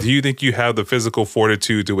Houdini. Do you think you have the physical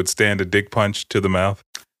fortitude to withstand a dick punch to the mouth?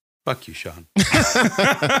 Fuck you, Sean.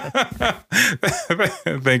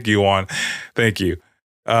 Thank you, Juan. Thank you.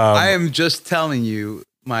 I am just telling you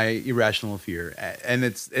my irrational fear. And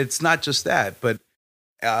it's not just that, but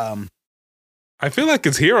I feel like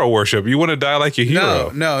it's hero worship. You want to die like your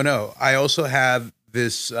hero. No. I also have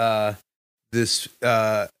this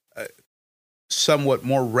somewhat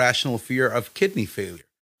more rational fear of kidney failure.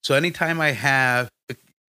 So anytime I have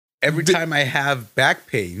back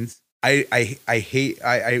pains, I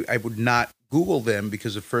would not Google them,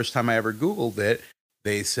 because the first time I ever Googled it,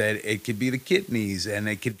 they said it could be the kidneys and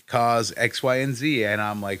it could cause X, Y, and Z. And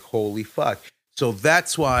I'm like, holy fuck. So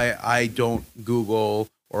that's why I don't Google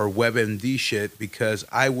or WebMD shit, because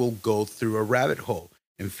I will go through a rabbit hole.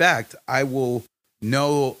 In fact, I will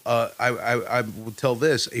know, I will tell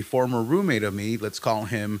this, a former roommate of me, let's call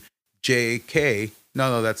him JK.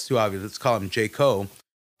 No, that's too obvious. Let's call him J-Co.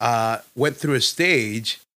 Went through a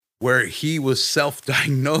stage where he was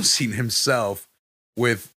self-diagnosing himself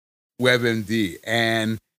with WebMD.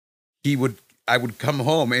 And I would come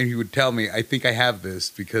home and he would tell me, I think I have this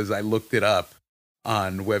because I looked it up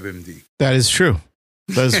on WebMD. That is true.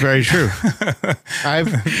 That is very true.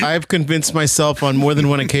 I've convinced myself on more than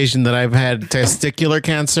one occasion that I've had testicular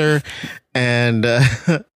cancer and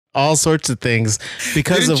all sorts of things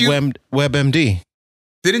because of WebMD.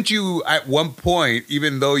 Didn't you at one point,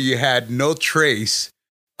 even though you had no trace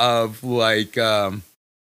of of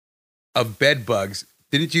bed bugs,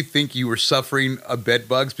 didn't you think you were suffering of bed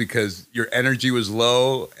bugs because your energy was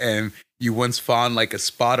low and you once found like a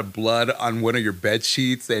spot of blood on one of your bed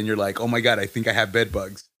sheets and you're like, oh my God, I think I have bed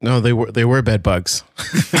bugs? No, they were bed bugs.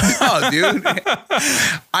 No, dude.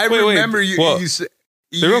 I remember you. Well, the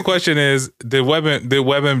real question is, did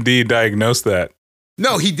WebMD diagnose that?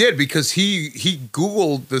 No, he did, because he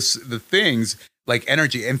Googled the things like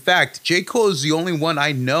energy. In fact, J. Cole is the only one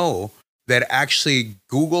I know that actually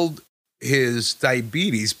Googled his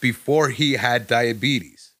diabetes before he had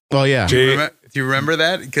diabetes. Oh yeah. Do you remember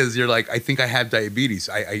that? Because you're like, I think I have diabetes.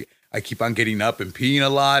 I keep on getting up and peeing a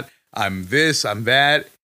lot. I'm this, I'm that.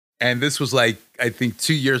 And this was like, I think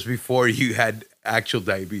 2 years before you had actual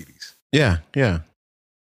diabetes. Yeah. Yeah.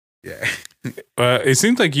 It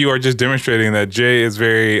seems like you are just demonstrating that Jay is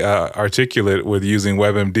very articulate with using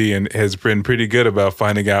WebMD and has been pretty good about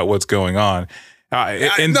finding out what's going on.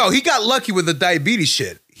 No, he got lucky with the diabetes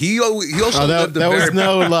shit. He also lived that was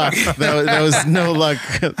no luck. That was no luck.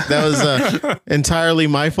 That was entirely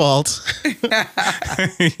my fault.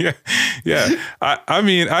 yeah. I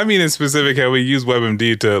mean, in specific, how we use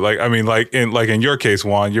WebMD to like in your case,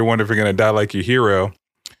 Juan, you're wondering if you're gonna die like your hero.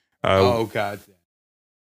 Oh God.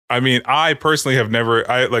 I mean, I personally have never.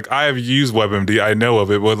 I have used WebMD. I know of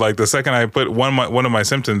it, but like the second I put one of my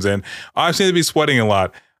symptoms in, I seem to be sweating a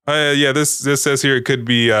lot. This says here it could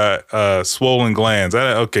be swollen glands.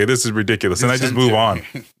 Okay, this is ridiculous, and I just move on.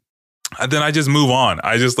 Then I just move on.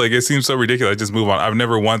 I just it seems so ridiculous. I just move on. I've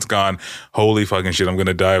never once gone, holy fucking shit, I'm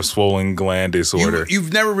gonna die of swollen gland disorder.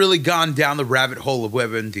 You've never really gone down the rabbit hole of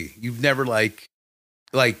WebMD. You've never like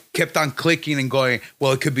kept on clicking and going,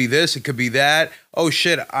 well, it could be this, it could be that. Oh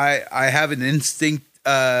shit, I have an instinct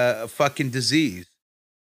fucking disease.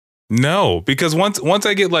 No, because once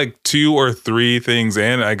I get like 2 or 3 things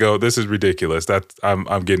in, I go, this is ridiculous. I'm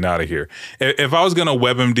getting out of here. If I was gonna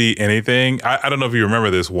WebMD anything, I don't know if you remember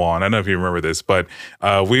this, Juan. I don't know if you remember this, but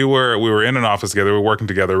we were in an office together. We were working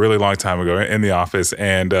together a really long time ago in the office,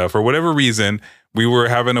 and for whatever reason, we were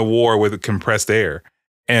having a war with compressed air.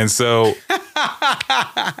 And so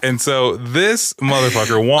this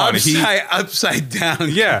motherfucker, Juan, upside down,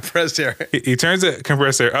 compressed air. He turns the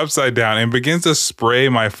compressed air upside down and begins to spray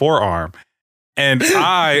my forearm. And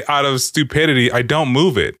I, out of stupidity, I don't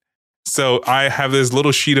move it. So I have this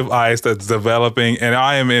little sheet of ice that's developing, and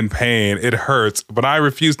I am in pain. It hurts, but I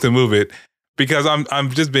refuse to move it because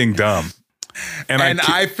I'm just being dumb. And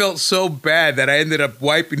I felt so bad that I ended up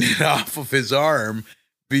wiping it off of his arm.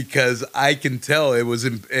 Because I can tell it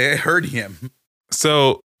hurt him.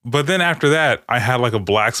 So, but then after that, I had like a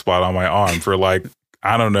black spot on my arm for like,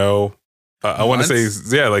 I don't know, I want to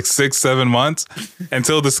say, like 6-7 months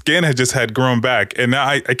until the skin had grown back. And now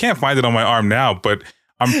I can't find it on my arm now, but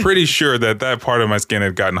I'm pretty sure that part of my skin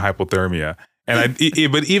had gotten hypothermia. And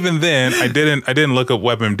but even then I didn't look up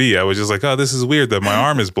WebMD. I was just like, oh, this is weird that my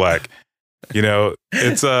arm is black. You know,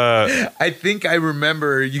 it's I think I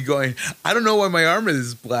remember you going, I don't know why my arm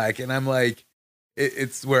is black, and I'm like,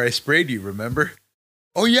 it's where I sprayed you. Remember?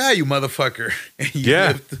 Oh yeah, you motherfucker.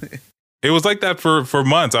 Yeah, it was like that for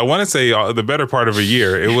months. I want to say the better part of a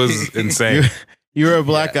year. It was insane. You were a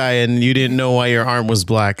black guy, and you didn't know why your arm was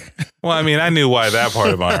black. Well, I mean, I knew why that part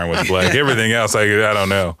of my arm was black. Everything else, I don't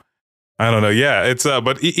know. Yeah, it's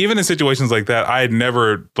but even in situations like that, I had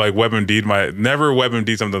never WebMD'd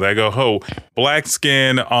something that I go, oh, black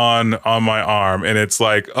skin on my arm, and it's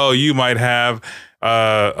like, oh, you might have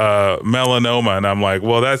melanoma, and I'm like,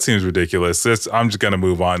 well, that seems ridiculous. I'm just gonna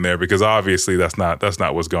move on there because obviously that's not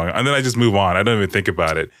what's going on, and then I just move on. I don't even think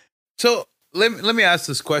about it. So let me ask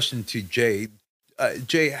this question to Jay.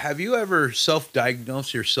 Jay, have you ever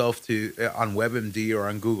self-diagnosed yourself on WebMD or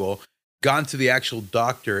on Google? Gone to the actual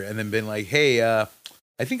doctor and then been like, hey, I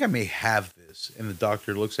think I may have this. And the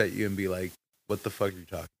doctor looks at you and be like, what the fuck are you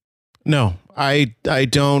talking? No, I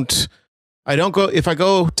don't go. If I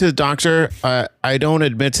go to the doctor, I don't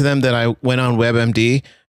admit to them that I went on WebMD.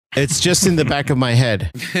 It's just in the back of my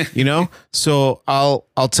head, you know? So I'll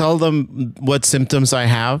tell them what symptoms I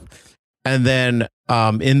have. And then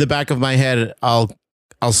in the back of my head, I'll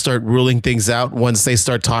start ruling things out once they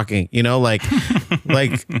start talking, you know, like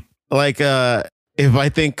if I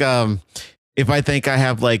think I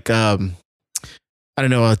have like I don't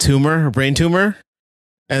know, a brain tumor,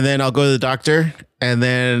 and then I'll go to the doctor, and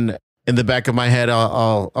then in the back of my head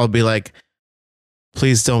I'll be like,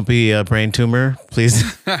 please don't be a brain tumor, please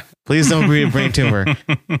don't be a brain tumor,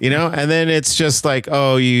 you know. And then it's just like,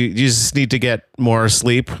 oh, you just need to get more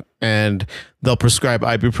sleep, and they'll prescribe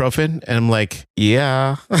ibuprofen, and I'm like,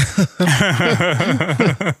 yeah.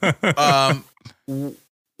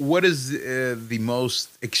 What is the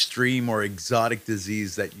most extreme or exotic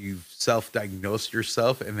disease that you've self-diagnosed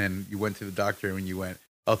yourself, and then you went to the doctor and when you went,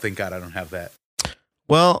 oh, thank God I don't have that?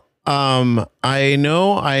 Well, I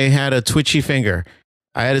know I had a twitchy finger.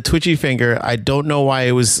 I don't know why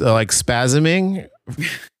it was like spasming.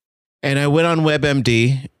 And I went on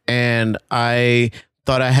WebMD and I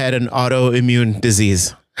thought I had an autoimmune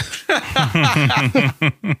disease.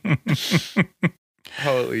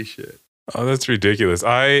 Holy shit. Oh, that's ridiculous.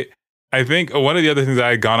 I think one of the other things I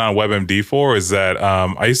had gone on WebMD for is that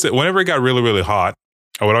I used to, whenever it got really, really hot,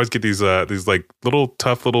 I would always get these like little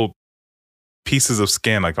tough little pieces of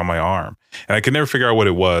skin like on my arm, and I could never figure out what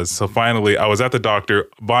it was. So finally, I was at the doctor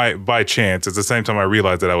by chance. At the same time, I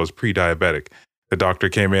realized that I was pre-diabetic. The doctor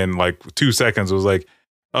came in like 2 seconds. Was like,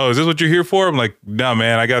 "Oh, is this what you're here for?" I'm like, "No,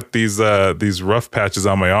 man, I got these rough patches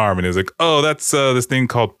on my arm." And he was like, "Oh, that's this thing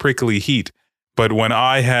called prickly heat." But when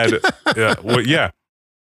I had, yeah.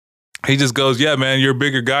 He just goes, "Yeah, man, you're a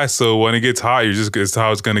bigger guy. So when it gets hot, it's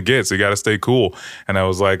how it's going to get. So you got to stay cool." And I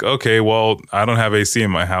was like, "Okay, well, I don't have AC in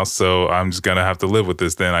my house, so I'm just going to have to live with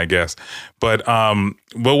this then, I guess." But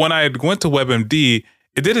when I went to WebMD,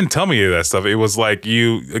 it didn't tell me any of that stuff. It was like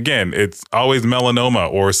it's always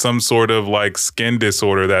melanoma or some sort of like skin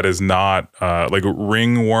disorder that is not like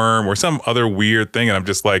ringworm or some other weird thing. And I'm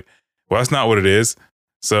just like, well, that's not what it is.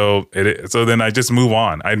 So then I just move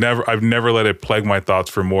on. I've never let it plague my thoughts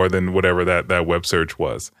for more than whatever that web search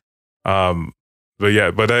was. But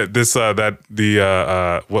yeah, but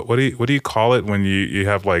what do you call it when you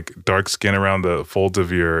have like dark skin around the folds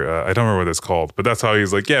of your I don't remember what it's called, but that's how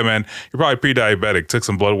he's like, "Yeah, man, you're probably pre-diabetic." Took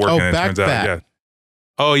some blood work and it turns out, yeah.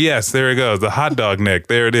 Oh yes, there it goes. The hot dog neck.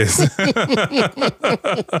 There it is.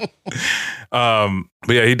 But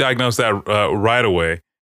yeah, he diagnosed that right away,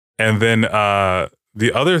 and then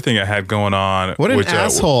the other thing I had going on. What an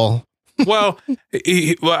asshole. Well,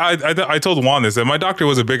 I told Juan this, and my doctor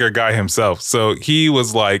was a bigger guy himself. So he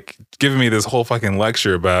was like giving me this whole fucking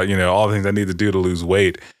lecture about, all the things I need to do to lose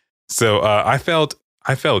weight. So I felt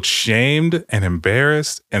shamed and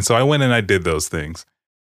embarrassed. And so I went and I did those things.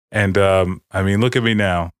 And I mean, look at me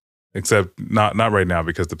now, except not right now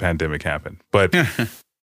because the pandemic happened. But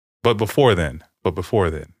before then,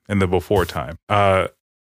 in the before time,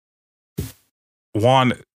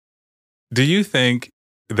 Juan, do you think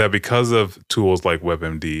that because of tools like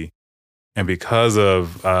WebMD and because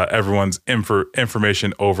of everyone's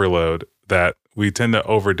information overload, that we tend to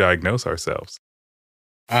overdiagnose ourselves?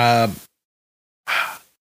 I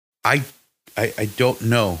don't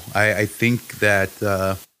know. I think that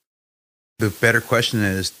the better question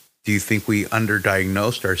is, do you think we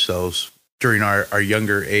underdiagnosed ourselves during our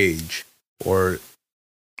younger age, or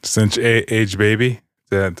since age baby?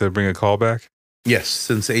 To bring a call back? Yes,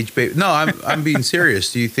 since age baby. No, I'm being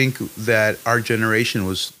serious. Do you think that our generation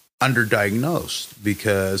was underdiagnosed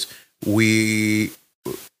because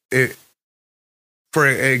for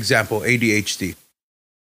example, ADHD?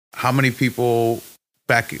 How many people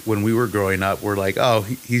back when we were growing up were like, "Oh,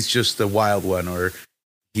 he's just a wild one," or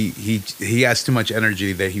he has too much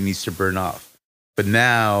energy that he needs to burn off. But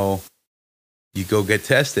now you go get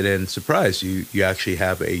tested and surprise, you actually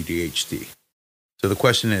have ADHD. So the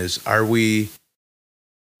question is, are we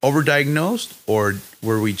overdiagnosed, or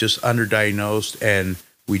were we just underdiagnosed and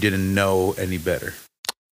we didn't know any better?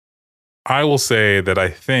 I will say that I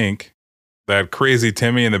think that crazy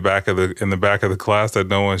Timmy in the back of the class that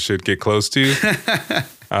no one should get close to.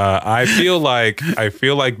 I feel like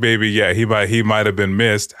baby, yeah, he might have been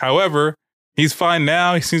missed. However, he's fine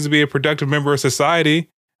now. He seems to be a productive member of society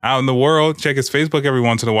out in the world. Check his Facebook every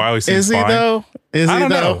once in a while. He seems fine. Though? I don't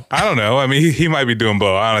know. I don't know. I mean, he might be doing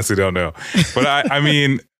both. I honestly don't know. But I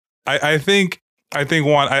mean, I think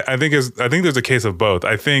Juan, I think there's a case of both.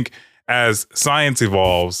 I think as science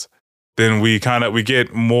evolves, then we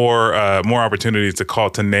get more opportunities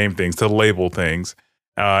to name things, to label things,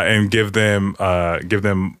 and give them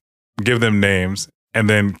names and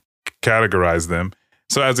then categorize them.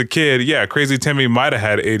 So as a kid, yeah, Crazy Timmy might have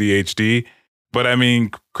had ADHD, but I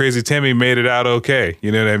mean, Crazy Timmy made it out okay.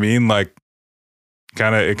 You know what I mean? Like, it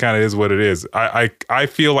kind of is what it is. I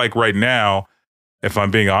feel like right now, if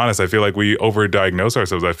I'm being honest, I feel like we overdiagnose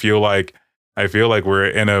ourselves. I feel like we're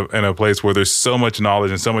in a place where there's so much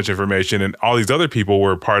knowledge and so much information, and all these other people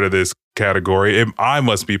were part of this category. I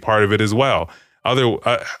must be part of it as well.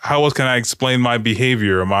 How else can I explain my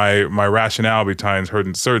behavior or my rationale behind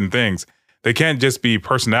certain things? They can't just be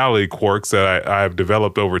personality quirks that I've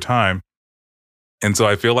developed over time. And so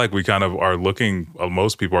I feel like we kind of are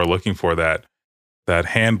most people are looking for that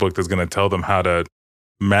handbook that's going to tell them how to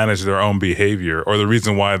manage their own behavior, or the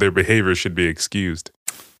reason why their behavior should be excused.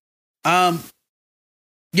 Yeah,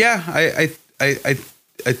 I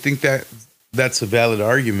think that's a valid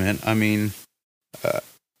argument. I mean,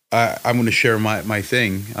 I'm going to share my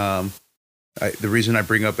thing. The reason I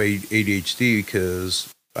bring up ADHD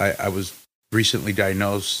because I was recently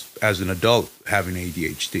diagnosed as an adult having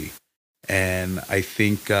ADHD, and I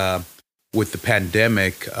think with the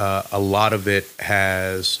pandemic, a lot of it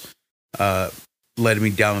has led me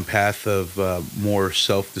down the path of more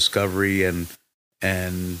self-discovery and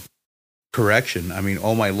correction. I mean,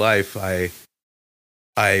 all my life, I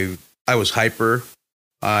was hyper.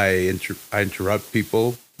 I interrupt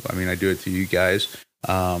people. I mean, I do it to you guys.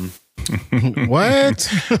 What?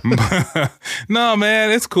 No,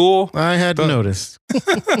 man, it's cool. I hadn't noticed.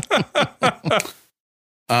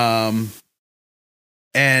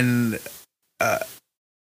 And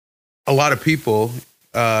a lot of people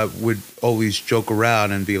would always joke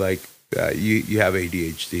around and be like, "You have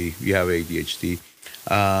ADHD. You have ADHD,"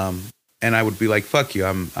 and I would be like, "Fuck you.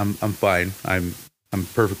 I'm fine. I'm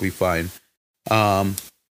perfectly fine."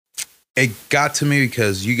 It got to me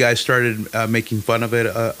because you guys started making fun of it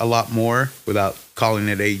a lot more without calling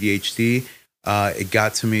it ADHD. It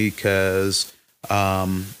got to me because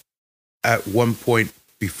at one point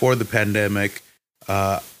before the pandemic,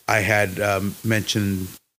 I had mentioned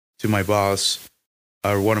to my boss,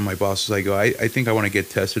 or one of my bosses, I go, I think I want to get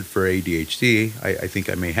tested for ADHD. I think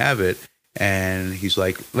I may have it. And he's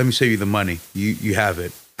like, let me save you the money. You have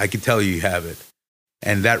it. I can tell you have it.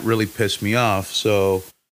 And that really pissed me off. So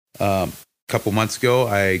a couple months ago,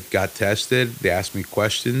 I got tested. They asked me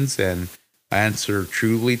questions and I answered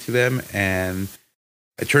truly to them. And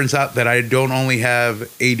it turns out that I don't only have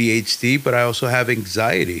ADHD, but I also have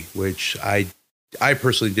anxiety, which I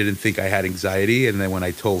personally didn't think I had anxiety. And then when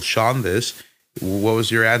I told Sean this, what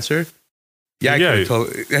was your answer? Yeah, I could have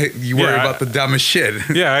told you worry about the dumbest shit.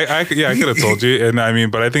 I could have told you. And I mean,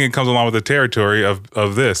 but I think it comes along with the territory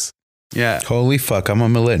of this. Yeah. Holy fuck, I'm a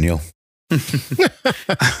millennial.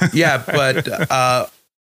 Yeah, but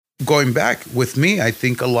going back with me, I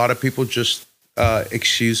think a lot of people just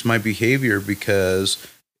excuse my behavior because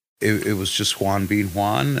it was just Juan being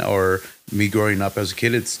Juan, or me growing up as a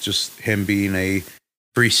kid. It's just him being a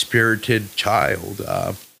free-spirited child.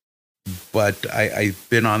 But I've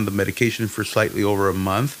been on the medication for slightly over a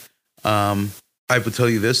month. I would tell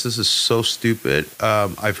you this is so stupid.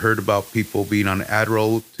 I've heard about people being on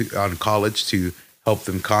Adderall on college to help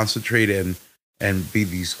them concentrate and be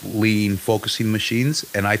these lean focusing machines.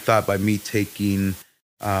 And I thought by me taking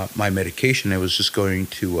my medication, it was just going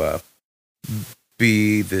to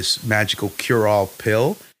be this magical cure-all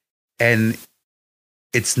pill. And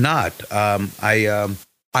it's not.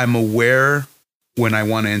 I'm aware when I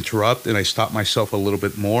want to interrupt and I stop myself a little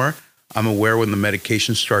bit more. I'm aware when the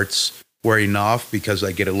medication starts wearing off because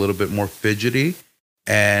I get a little bit more fidgety,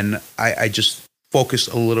 and I just focus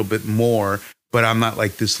a little bit more, but I'm not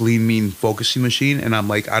like this lean, mean focusing machine. And I'm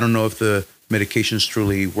like, I don't know if the medication is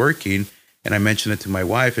truly working. And I mentioned it to my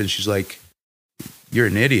wife and she's like, you're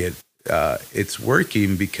an idiot. It's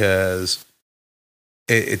working because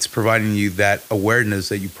it's providing you that awareness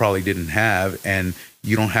that you probably didn't have. And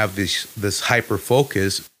you don't have this hyper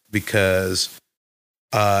focus because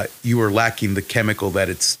you were lacking the chemical that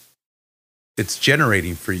it's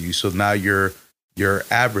generating for you. So now you're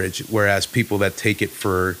average. Whereas people that take it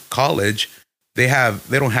for college, they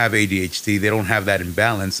don't have ADHD, they don't have that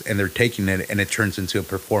imbalance, and they're taking it and it turns into a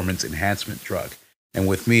performance enhancement drug. And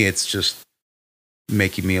with me, it's just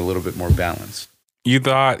making me a little bit more balanced. You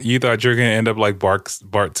thought you're gonna end up like Bart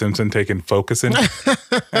Simpson taking Focusing?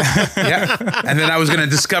 Yeah, and then I was gonna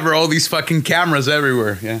discover all these fucking cameras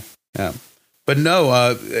everywhere. Yeah. But no,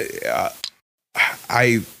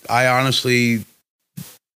 I honestly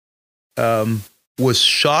was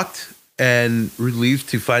shocked and relieved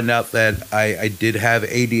to find out that I did have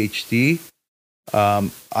ADHD.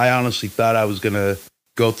 I honestly thought I was gonna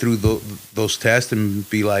go through those tests and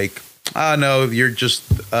be like, no, you're just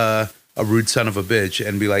a rude son of a bitch,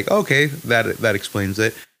 and be like, okay, that explains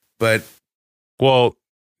it. But well,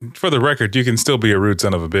 for the record, you can still be a rude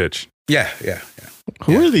son of a bitch. Yeah.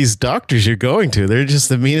 Who are these doctors you're going to? They're just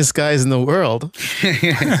the meanest guys in the world.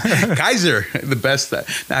 Kaiser, the best.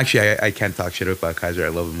 Actually, I can't talk shit about Kaiser. I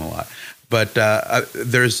love him a lot. But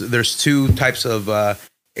there's two types of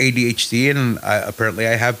ADHD, and apparently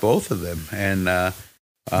I have both of them. And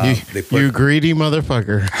you greedy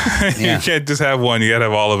motherfucker. Yeah. You can't just have one. You got to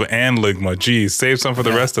have all of it and Ligma. Geez, save some for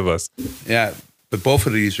the rest of us. Yeah, but both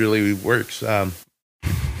of these really works. No,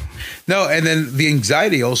 and then the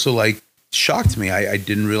anxiety also like shocked me. I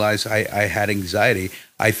didn't realize I had anxiety.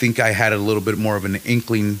 I think I had a little bit more of an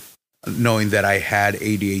inkling knowing that I had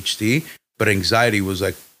ADHD, but anxiety was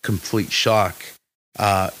like complete shock.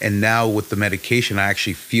 And now with the medication, I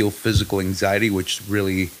actually feel physical anxiety, which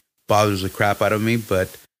really bothers the crap out of me.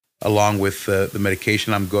 But along with the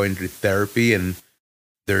medication, I'm going to therapy, and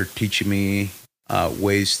they're teaching me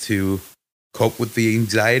ways to cope with the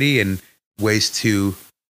anxiety and ways to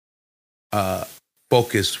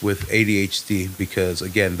focus with ADHD, because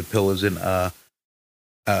again, the pill isn't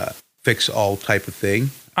fix all type of thing.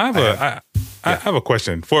 I have a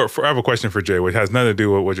question I have a question for Jay, which has nothing to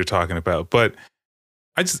do with what you're talking about. But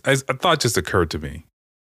a thought just occurred to me.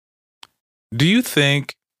 Do you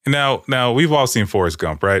think now we've all seen Forrest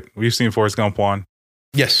Gump, right? We've seen Forrest Gump, Juan.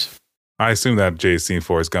 Yes. I assume that Jay's seen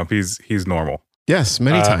Forrest Gump. He's normal. Yes,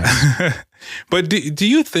 many times. But do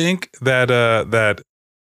you think that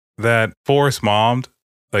that Forrest mommed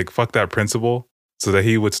like fuck that principal so that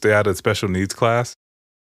he would stay out of special needs class?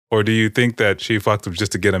 Or do you think that she fucked him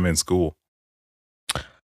just to get him in school?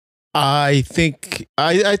 I think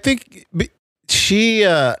she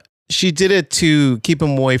did it to keep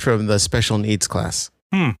him away from the special needs class.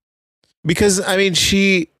 Because I mean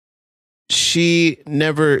she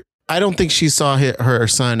never, I don't think she saw her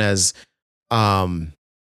son as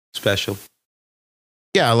Special.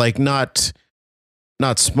 Yeah, like not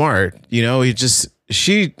smart, you know. I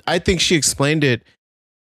think she explained it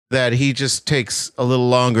that he just takes a little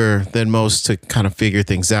longer than most to kind of figure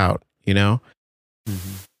things out, you know?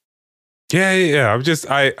 Mm-hmm. Yeah. I'm just,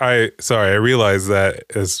 sorry, I realized that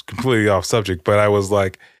it's completely off subject, but I was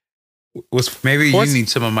like, maybe you need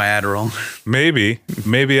some of my Adderall.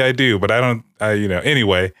 Maybe I do, but I don't,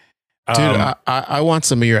 anyway. Dude, I want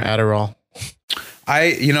some of your Adderall.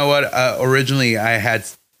 You know what? Originally I had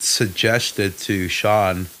suggested to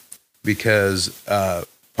Sean because,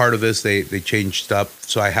 part of this they changed up,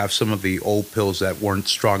 so I have some of the old pills that weren't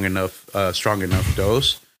strong enough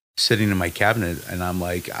dose sitting in my cabinet, and I'm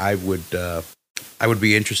like, I would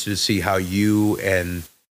be interested to see how you and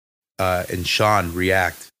Sean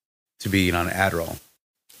react to being on Adderall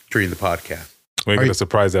during the podcast. Make it a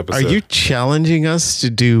surprise episode. Are you challenging us to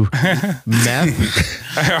do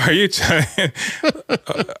meth? Are you?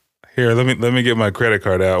 Here, let me get my credit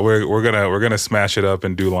card out. We're gonna smash it up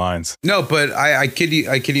and do lines. No, but I kid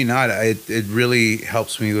you not. It really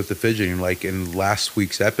helps me with the fidgeting. Like in last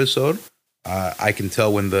week's episode, I can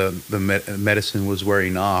tell when the medicine was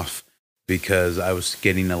wearing off because I was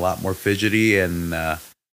getting a lot more fidgety and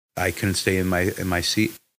I couldn't stay in my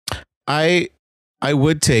seat. I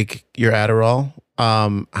would take your Adderall.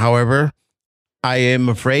 However, I am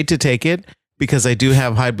afraid to take it because I do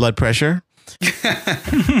have high blood pressure.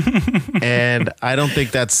 And I don't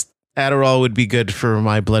think Adderall would be good for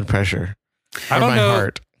my blood pressure or my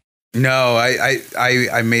heart. No,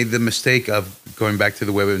 I made the mistake of going back to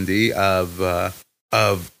the WebMD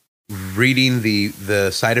of reading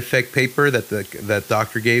the side effect paper that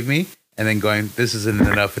doctor gave me and then going, this isn't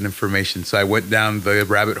enough information. So I went down the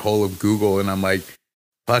rabbit hole of Google and I'm like,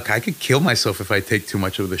 fuck, I could kill myself if I take too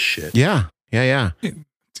much of this shit. Yeah.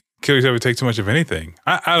 Kill yourself if you take too much of anything.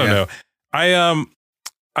 I don't know.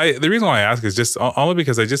 The reason why I ask is just only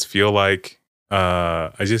because I just feel like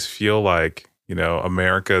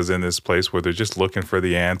America is in this place where they're just looking for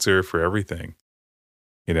the answer for everything.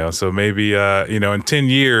 So maybe in 10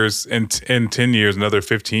 years, in 10 years, another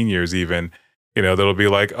 15 years even, that'll be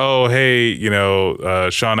like, oh, hey,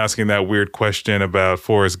 Sean asking that weird question about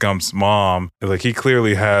Forrest Gump's mom. Like he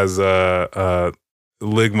clearly has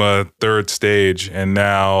Ligma third stage, and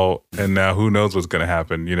now who knows what's going to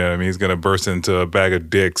happen? You know what I mean? He's going to burst into a bag of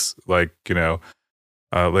dicks, like,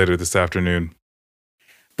 later this afternoon.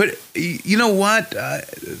 But you know what?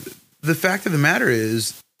 The fact of the matter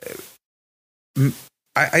is,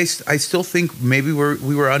 I still think maybe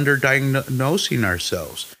we were underdiagnosing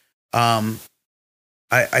ourselves.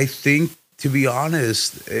 I think, to be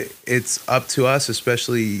honest, it's up to us,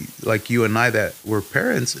 especially like you and I that were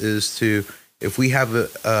parents, is to, if we have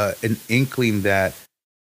an inkling that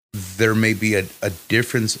there may be a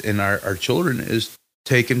difference in our children, is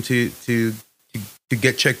take them to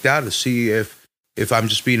get checked out to see if I'm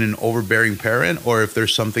just being an overbearing parent or if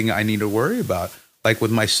there's something I need to worry about. Like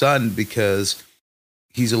with my son, because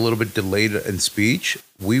he's a little bit delayed in speech,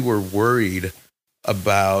 we were worried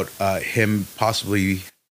about him possibly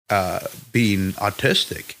being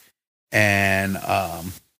autistic, and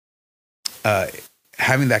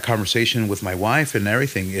having that conversation with my wife and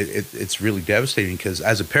everything, it's really devastating because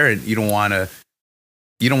as a parent, you don't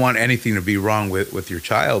want anything to be wrong with your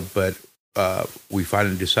child. But we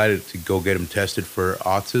finally decided to go get him tested for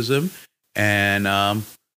autism, and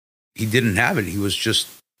he didn't have it. He's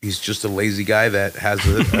just a lazy guy that has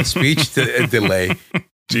a speech delay.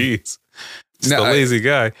 Jeez, just a lazy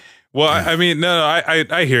guy. Well, yeah. I mean, no,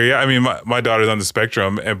 I hear you. I mean, my daughter's on the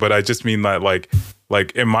spectrum, but I just mean that like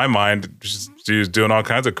in my mind, she was doing all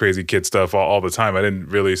kinds of crazy kid stuff all the time. I didn't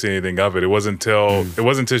really see anything of it. It wasn't until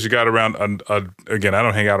she got around. Again, I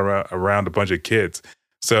don't hang out around a bunch of kids,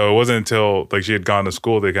 so it wasn't until like she had gone to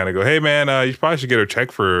school they kind of go, "Hey, man, you probably should get her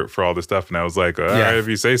checked for all this stuff." And I was like, "All right, if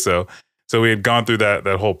you say so." So we had gone through that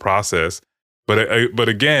whole process. But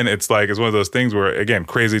again, it's like it's one of those things where again,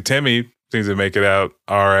 Crazy Timmy seems to make it out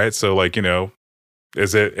all right. So like am I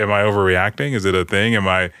overreacting? Is it a thing?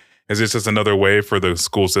 Is this just another way for the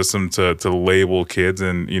school system to label kids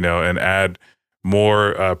and and add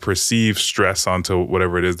more perceived stress onto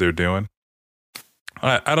whatever it is they're doing?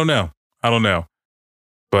 I don't know.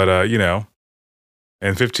 But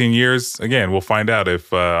in 15 years, again, we'll find out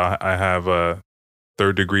if I have a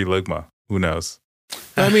third degree ligma. Who knows?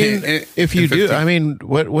 I mean, if you do, I mean,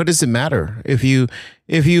 what does it matter if you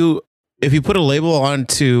put a label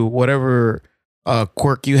onto whatever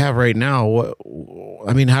quirk you have right now?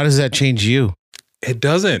 I mean, how does that change you? It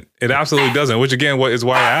doesn't. It absolutely doesn't. Which again, is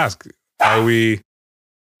why I ask: are we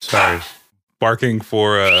barking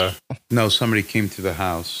for? No, somebody came to the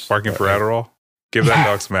house. Barking for Adderall. Give that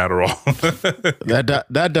dog some Adderall.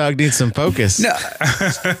 that dog needs some focus. No,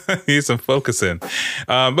 needs some focusing.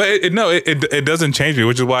 But it doesn't change me,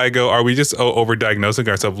 which is why I go: are we just overdiagnosing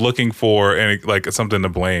ourselves, looking for something to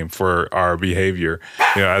blame for our behavior,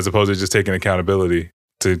 as opposed to just taking accountability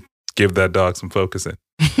to give that dog some focusing?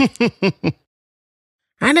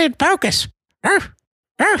 I need focus.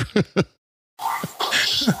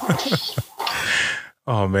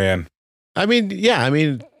 Oh man. I mean, yeah. I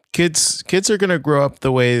mean, kids are gonna grow up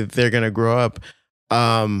the way they're gonna grow up.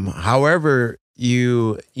 However,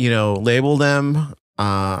 you label them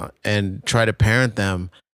and try to parent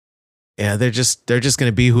them. Yeah, they're just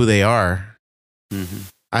gonna be who they are. Mm-hmm.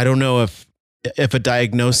 I don't know if a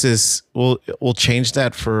diagnosis will change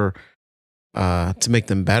that to make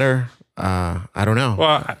them better. I don't know.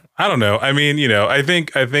 Well, I don't know. I mean, I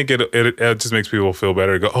think it just makes people feel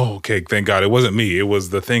better. Go, oh, okay, thank God, it wasn't me. It was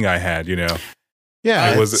the thing I had.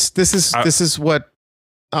 Yeah, this is what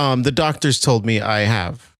the doctors told me I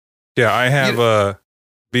have. Yeah, I have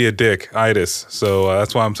be a dick-itis, so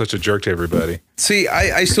that's why I'm such a jerk to everybody. See,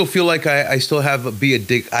 I still feel like I still have a be a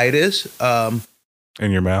dick-itis. In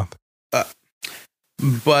your mouth.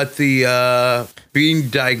 But the being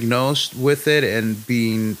diagnosed with it and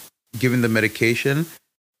being given the medication,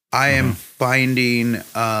 I am finding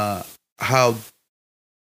how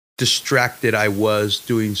distracted I was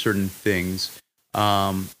doing certain things.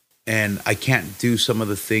 And I can't do some of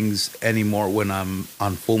the things anymore when I'm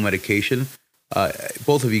on full medication.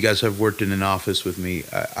 Both of you guys have worked in an office with me.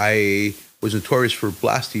 I was notorious for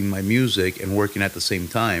blasting my music and working at the same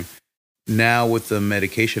time. Now with the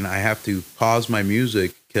medication, I have to pause my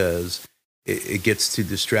music because it gets too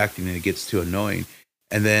distracting and it gets too annoying.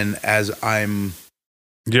 And then as I'm...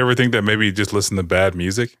 Do you ever think that maybe you just listen to bad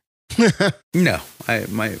music? No,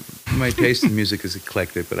 my taste in music is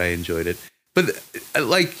eclectic, but I enjoyed it. But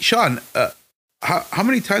like Sean, how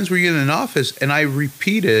many times were you in an office and I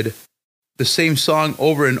repeated the same song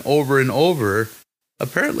over and over and over?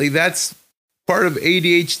 Apparently, that's part of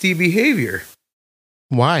ADHD behavior.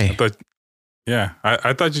 Why?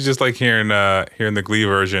 I thought you just like hearing the Glee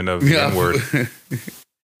version of the N-word.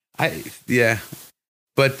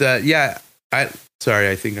 Sorry,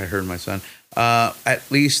 I think I heard my son.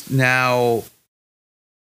 At least now,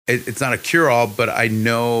 it's not a cure-all, but I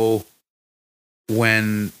know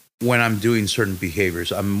when I'm doing certain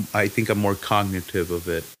behaviors. I think I'm more cognitive of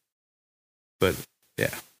it. But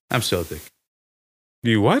yeah, I'm still a dick.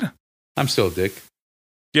 You what? I'm still a dick.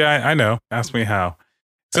 Yeah, I know. Ask me how.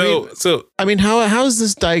 So I mean, how has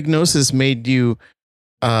this diagnosis made you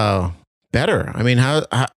better? I mean,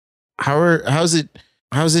 how's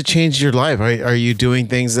it changed your life? Are you doing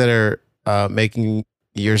things that are making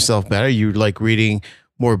yourself better? You like reading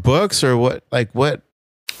more books or what? Like what?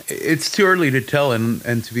 It's too early to tell,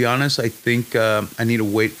 and to be honest, I think I need to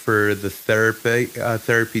wait for the therapy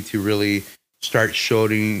to really start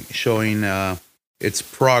showing its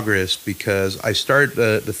progress, because I started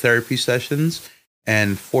the therapy sessions,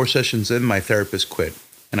 and 4 sessions in, my therapist quit,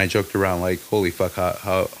 and I joked around like, "Holy fuck,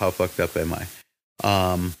 how fucked up am I?"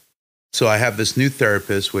 So I have this new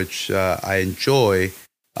therapist, which I enjoy.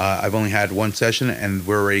 I've only had 1 session, and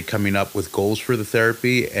we're already coming up with goals for the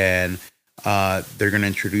therapy, and they're going to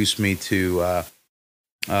introduce me to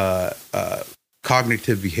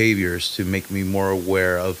cognitive behaviors to make me more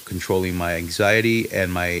aware of controlling my anxiety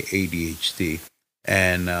and my ADHD,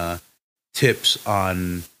 and tips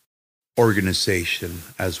on organization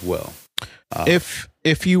as well.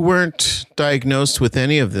 If you weren't diagnosed with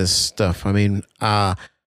any of this stuff, I mean, how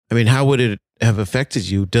would it have affected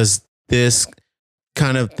you? Does this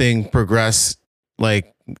kind of thing progress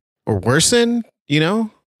like or worsen?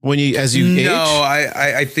 When as you age? No,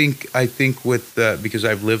 I think with because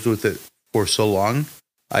I've lived with it for so long,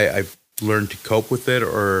 I've learned to cope with it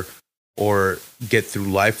or get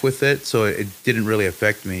through life with it. So it didn't really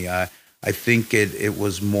affect me. I think it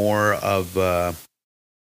was more of the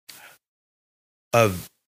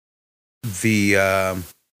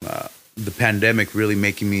pandemic really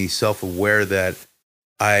making me self-aware that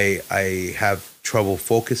I have trouble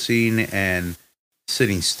focusing and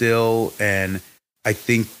sitting still. And I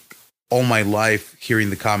think all my life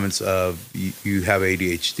hearing the comments of you have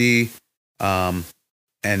ADHD,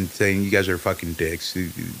 and saying you guys are fucking dicks.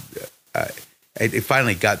 It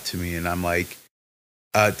finally got to me, and I'm like,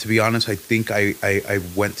 to be honest, I think I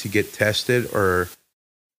went to get tested or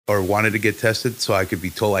wanted to get tested so I could be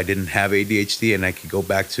told I didn't have ADHD, and I could go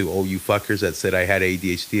back to you fuckers that said I had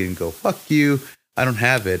ADHD and go, fuck you, I don't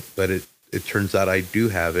have it. But it turns out I do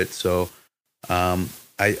have it. So I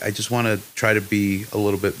just want to try to be a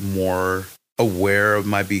little bit more aware of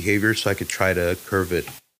my behavior so I could try to curb it.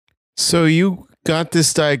 So you got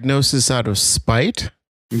this diagnosis out of spite?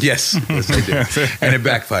 Yes, yes I did. And it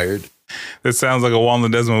backfired. This sounds like a Juan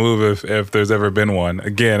Ledesma move if there's ever been one.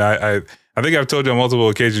 Again, I think I've told you on multiple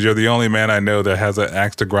occasions, you're the only man I know that has an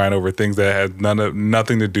axe to grind over things that has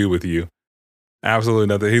nothing to do with you. Absolutely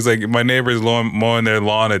nothing. He's like, my neighbor is mowing their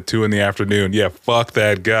lawn at 2 p.m. Yeah, fuck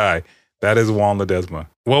that guy. That is Juan Ledesma.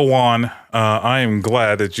 Well, Juan, I am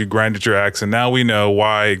glad that you grinded your axe, and now we know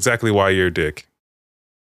exactly why you're a dick.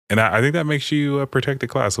 And I think that makes you a protected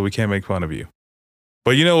class, so we can't make fun of you.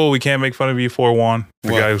 But you know what we can't make fun of you for, Juan? The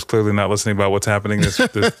guy who's clearly not listening about what's happening this Sorry,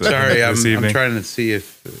 this evening. I'm trying to see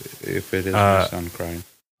if it is my son crying.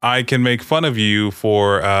 I can make fun of you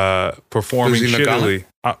for performing shittily.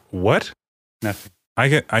 What? Nothing.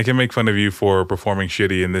 I can make fun of you for performing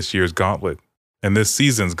shitty in this year's gauntlet. In this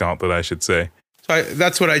season's gauntlet, I should say. So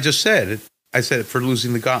that's what I just said. I said it for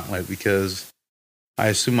losing the gauntlet because I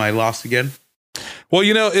assume I lost again. Well,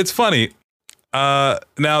 it's funny. Now,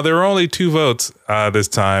 there were only 2 votes this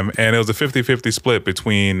time, and it was a 50-50 split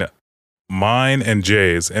between mine and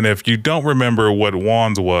Jay's. And if you don't remember what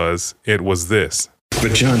Juan's was, it was this.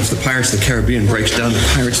 But John, if the Pirates of the Caribbean breaks down,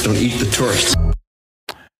 the pirates don't eat the tourists.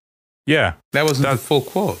 Yeah. That wasn't the full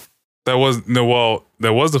quote. That was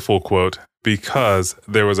the full quote because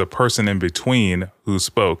there was a person in between who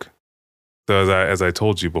spoke. So as I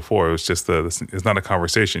told you before, it was just it's not a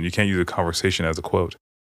conversation. You can't use a conversation as a quote.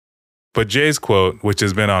 But Jay's quote, which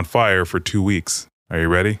has been on fire for 2 weeks. Are you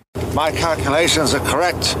ready? My calculations are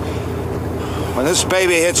correct. When this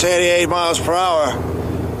baby hits 88 miles per hour,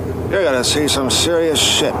 you're going to see some serious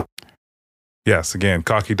shit. Yes, again,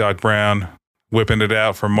 Cocky Doc Brown whipping it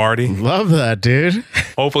out for Marty. Love that, dude.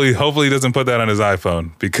 Hopefully he doesn't put that on his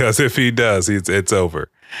iPhone, because if he does, it's over.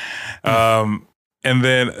 And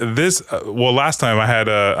then this, last time I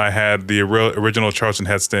had the original Charlton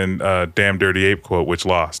Heston "Damn Dirty Ape" quote, which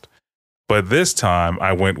lost. But this time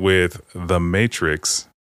I went with The Matrix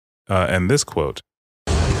and this quote.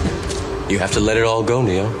 You have to let it all go,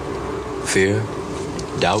 Neo. Fear,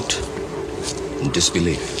 doubt, and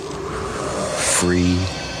disbelief. Free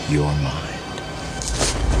your mind.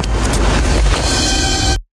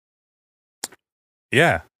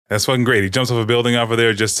 Yeah, that's fucking great. He jumps off a building over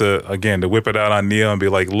there just to whip it out on Neo and be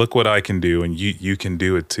like, look what I can do, and you can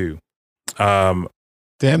do it too.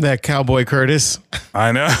 Damn that Cowboy Curtis.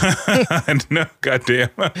 I know. I know,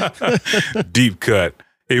 goddamn. Deep cut.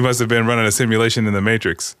 He must have been running a simulation in the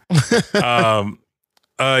Matrix. But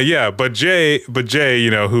Jay,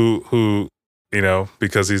 who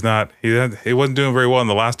because he wasn't doing very well in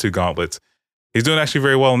the last 2 gauntlets. He's doing actually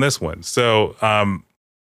very well in this one. So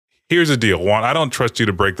here's the deal, Juan. I don't trust you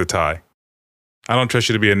to break the tie. I don't trust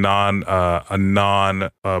you to be a non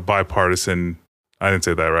bipartisan. I didn't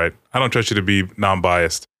say that right. I don't trust you to be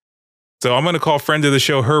non-biased. So I'm going to call friend of the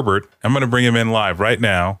show, Herbert. I'm going to bring him in live right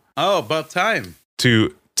now. Oh, about time.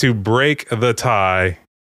 To break the tie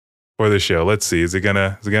for the show. Let's see. Is it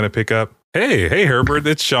gonna pick up? Hey, Herbert.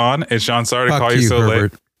 It's Sean. It's Sean. Sorry to call you so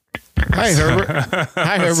Herbert. late. Hi, Herbert.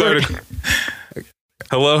 Hi, Herbert.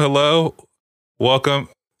 Hello. Welcome.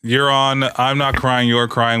 You're on I'm Not Crying, You're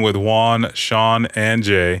Crying with Juan, Sean, and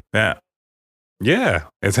Jay. Yeah,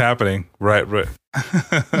 it's happening. Right.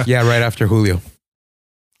 Yeah, right after Julio.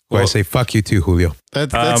 I say fuck you too, Julio.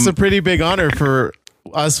 That's a pretty big honor for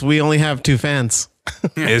us. We only have 2 fans.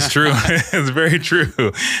 It's true. It's very true.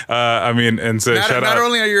 And so not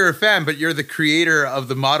only are you a fan, but you're the creator of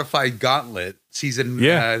the modified gauntlet season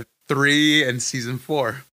 3 and season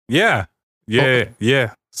 4. Yeah.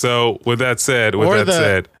 So with that said,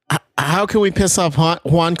 how can we piss off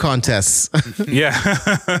Juan contests? Yeah.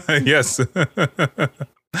 Yes.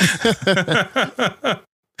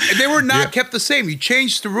 And they were not kept the same. You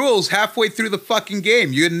changed the rules halfway through the fucking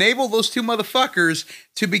game. You enabled those 2 motherfuckers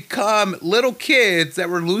to become little kids that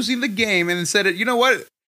were losing the game, and then said, you know what?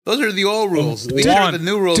 Those are the old rules. These Juan, are the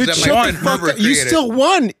new rules Dude, that shut my the friend fuck Herbert up. You created. still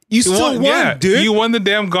won. You still won, yeah, dude. You won the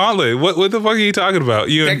damn gauntlet. What the fuck are you talking about?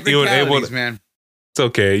 You were able Technicalities, to, man. it's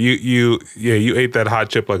okay. You ate that hot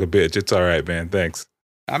chip like a bitch. It's all right, man. Thanks.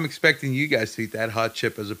 I'm expecting you guys to eat that hot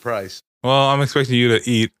chip as a prize. Well, I'm expecting you to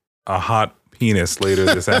eat a hot penis later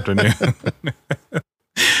this afternoon.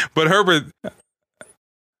 But Herbert,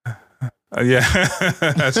 yeah,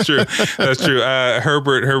 that's true. That's true.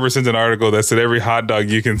 Herbert sent an article that said every hot dog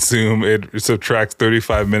you consume, it subtracts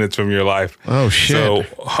 35 minutes from your life. Oh shit. So,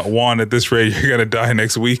 Juan, at this rate, you're gonna die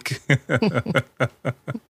next week.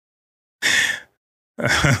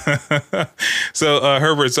 So,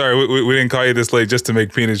 Herbert, sorry, we didn't call you this late just to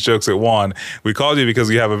make penis jokes at Juan. We called you because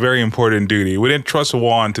you have a very important duty. We didn't trust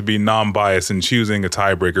Juan to be non-biased in choosing a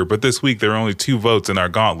tiebreaker, but this week there are only 2 votes in our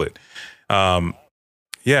gauntlet.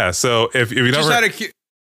 Yeah, so if you Just don't... out of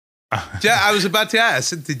yeah, I was about to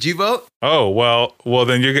ask, did you vote? Oh, well,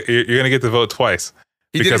 then you're going to get to vote twice.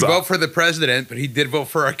 He didn't vote for the president, but he did vote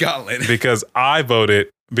for our gauntlet. Because I voted,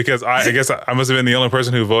 because I guess I must have been the only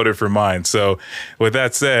person who voted for mine. So with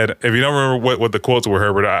that said, if you don't remember what the quotes were,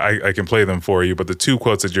 Herbert, I can play them for you. But the 2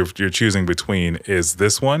 quotes that you're choosing between is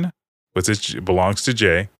this one, which belongs to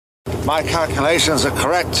Jay. My calculations are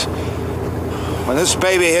correct. When this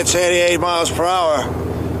baby hits 88 miles per hour,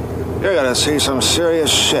 you're gonna see some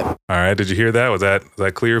serious shit. All right, did you hear that? Was that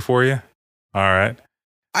clear for you? All right.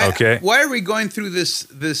 Okay. Why are we going through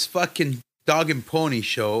this fucking dog and pony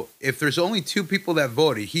show if there's only 2 people that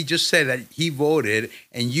voted? He just said that he voted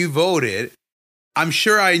and you voted. I'm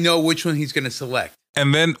sure I know which one he's going to select.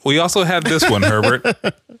 And then we also had this one, Herbert.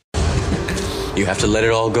 You have to let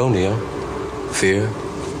it all go, Neo. Fear,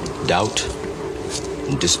 doubt,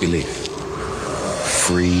 and disbelief.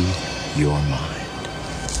 Free your mind.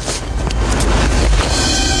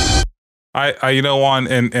 You know, Juan,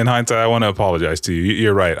 in hindsight, I want to apologize to you.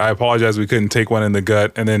 You're right. I apologize we couldn't take one in the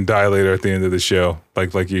gut and then die later at the end of the show,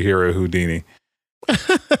 like your hero Houdini.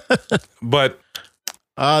 But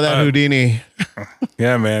that Houdini.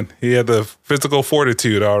 Yeah, man. He had the physical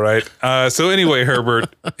fortitude, all right. So anyway,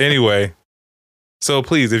 Herbert, so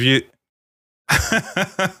please, if you...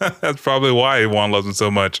 That's probably why Juan loves him so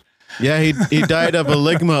much. Yeah, he died of a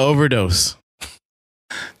ligma overdose.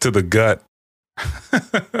 To the gut.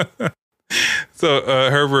 So,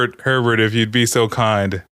 Herbert, if you'd be so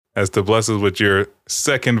kind as to bless us with your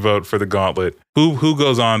second vote for the gauntlet, who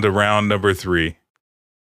goes on to round number 3?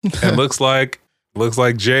 It looks like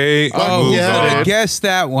Jay. Oh, yeah, I guessed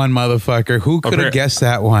that one, motherfucker. Who could have guessed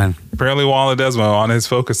that one? Apparently, Juan Ledesma on his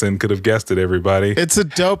focusing could have guessed it. Everybody, It's a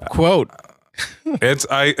dope quote. it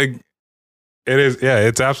is. Yeah,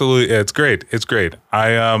 it's absolutely. It's great. It's great. All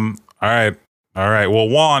right. Well,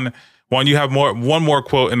 Juan, you have one more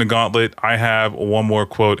quote in the gauntlet. I have one more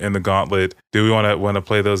quote in the gauntlet. Do we want to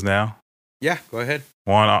play those now? Yeah, go ahead.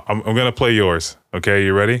 Juan, I'm going to play yours. Okay,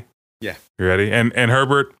 you ready? Yeah. You ready? And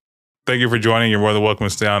Herbert, thank you for joining. You're more than welcome to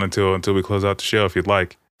stay on until we close out the show if you'd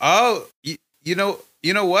like. Oh, you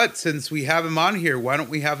know what? Since we have him on here, why don't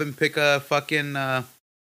we have him pick a fucking a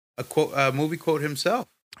movie quote himself?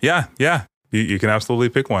 Yeah. You can absolutely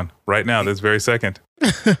pick one right now, this very second.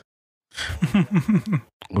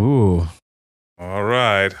 Ooh. All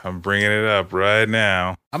right, I'm bringing it up right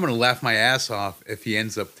now. I'm gonna laugh my ass off if he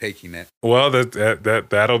ends up taking it. Well,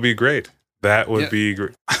 that'll be great. That would be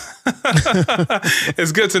great.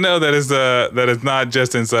 It's good to know that it's not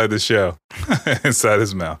just inside the show, inside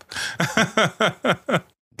his mouth.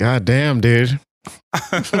 God damn, dude.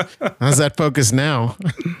 How's that focus now?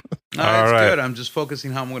 No, All it's right. good. I'm just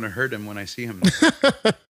focusing how I'm gonna hurt him when I see him.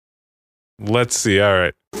 Let's see. All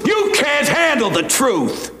right. You can't handle the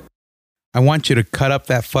truth. I want you to cut up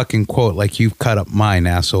that fucking quote like you've cut up mine,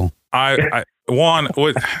 asshole. Juan,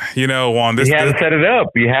 Juan, this You have to set it up.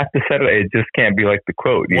 You have to set it. It just can't be like the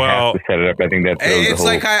quote. You have to set it up. I think that's It's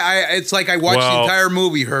like I watched the entire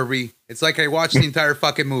movie, Herbie. It's like I watched the entire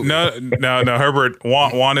fucking movie. No, Herbert.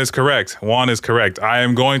 Juan is correct. Juan is correct. I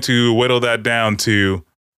am going to whittle that down to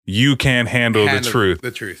you can't handle the truth.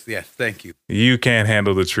 The truth. Yes, thank you. You can't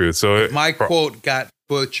handle the truth. So If my quote got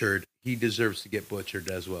butchered, he deserves to get butchered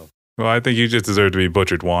as well. Well, I think you just deserve to be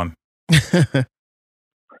butchered, Juan.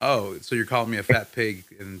 Oh, so you're calling me a fat pig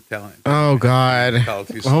and telling? Oh God!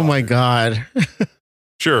 Oh my God!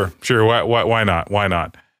 Sure. Why not? Why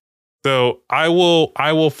not? So I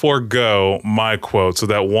will forego my quote so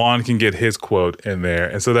that Juan can get his quote in there,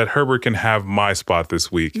 and so that Herbert can have my spot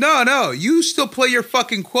this week. No, you still play your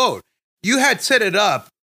fucking quote. You had set it up.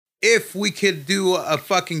 If we could do a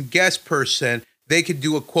fucking guest person, they could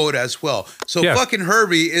do a quote as well. So fucking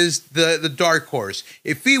Herbie is the dark horse.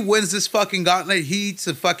 If he wins this fucking gauntlet, he eats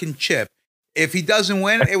a fucking chip. If he doesn't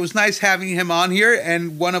win, it was nice having him on here,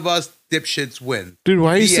 and one of us dipshits win. Dude,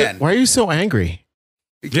 why are you so angry?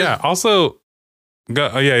 Because Yeah. Also, yeah.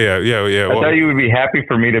 I thought you would be happy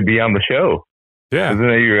for me to be on the show. Yeah. Isn't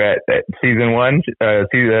it you're at season 1,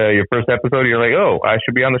 your first episode? You're like, oh, I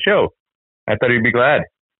should be on the show. I thought you'd be glad.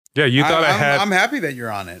 Yeah. You thought I'm happy that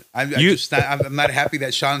you're on it. I'm not happy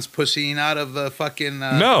that Sean's pussying out of the fucking.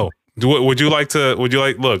 No. Would you like?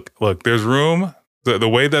 Look. There's room. The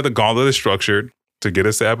way that the gauntlet is structured to get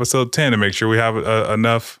us to episode 10 and make sure we have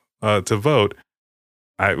enough to vote.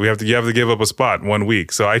 You have to give up a spot 1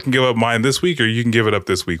 week. So I can give up mine this week, or you can give it up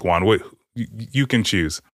this week, Juan. You can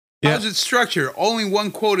choose. How's it structured? Only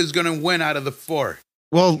one quote is going to win out of the 4.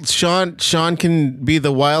 Well, Sean can be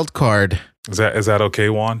the wild card. Is that okay,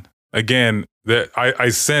 Juan? Again, I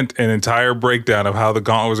sent an entire breakdown of how the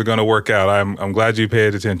gauntlets are going to work out. I'm glad you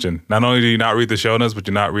paid attention. Not only do you not read the show notes, but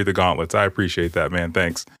you not read the gauntlets. I appreciate that, man.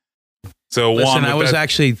 Thanks. So, listen, Juan, I was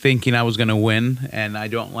actually thinking I was going to win, and I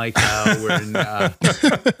don't like how we're in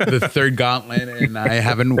the third gauntlet, and I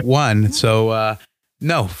haven't won. So,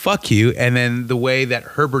 no, fuck you. And then the way that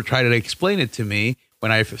Herbert tried to explain it to me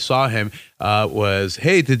when I saw him was,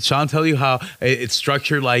 hey, did Sean tell you how it's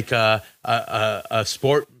structured like a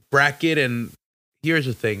sport bracket? And here's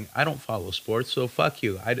the thing. I don't follow sports, so fuck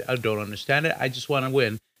you. I don't understand it. I just want to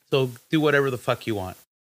win. So do whatever the fuck you want.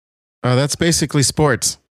 Oh, that's basically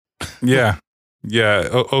sports. Yeah.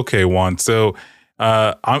 Okay, Juan. So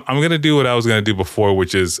I'm gonna do what I was gonna do before,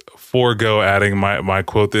 which is forego adding my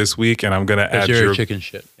quote this week, and I'm gonna add your chicken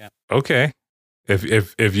shit. Yeah. Okay,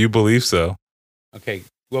 if you believe so. Okay.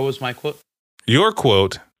 What was my quote? Your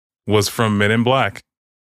quote was from Men in Black.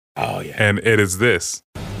 Oh yeah. And it is this.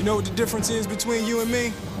 You know what the difference is between you and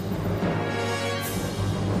me?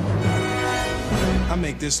 I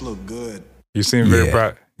make this look good. You seem very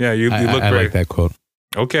proud. Yeah, you look I very. like that quote.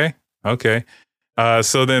 Okay.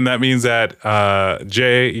 So then that means that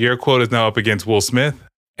Jay, your quote is now up against Will Smith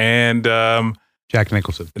and Jack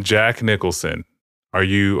Nicholson. Jack Nicholson. Are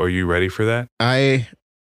you ready for that? I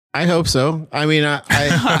hope so. I mean,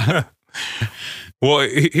 I Well,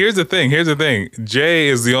 here's the thing. Jay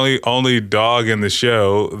is the only dog in the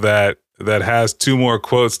show that has 2 more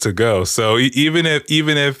quotes to go. So even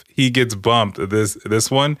if he gets bumped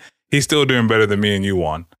this one, he's still doing better than me and you,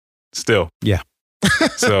 Juan. Still. Yeah.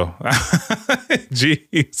 So, jeez.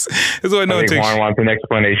 This is what I think Juan wants an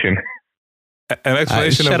explanation. An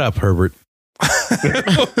explanation. Shut up, Herbert.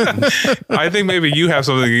 I think maybe you have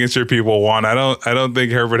something against your people, Juan. I don't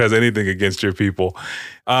think Herbert has anything against your people.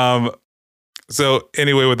 So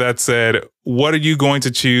anyway, with that said, what are you going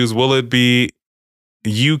to choose? Will it be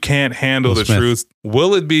You Can't Handle the Truth?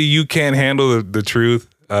 Will it be You Can't Handle the Truth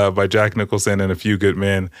by Jack Nicholson and A Few Good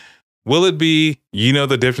Men? Will it be You Know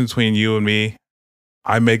the Difference Between You and Me?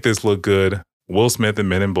 I Make This Look Good, Will Smith and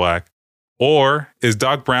Men in Black? Or is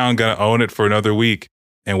Doc Brown going to own it for another week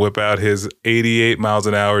and whip out his 88 miles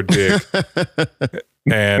an hour dick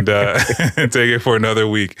and take it for another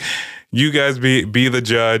week? You guys be the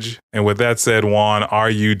judge. And with that said, Juan, are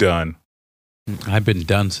you done? I've been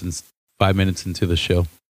done since 5 minutes into the show.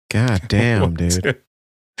 God damn, dude.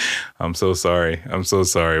 I'm so sorry,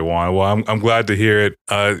 Juan. Well, I'm glad to hear it.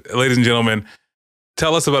 Ladies and gentlemen,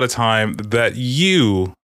 tell us about a time that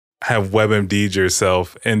you have WebMD'd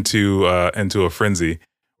yourself into a frenzy,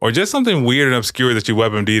 or just something weird and obscure that you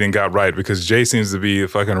WebMD'd and got right, because Jay seems to be the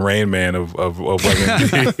fucking Rain Man of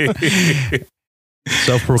WebMD.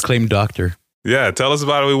 Self-proclaimed doctor. Yeah, tell us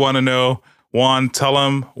about it. We want to know. Juan, tell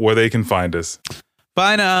them where they can find us.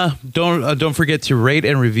 Fine. Don't forget to rate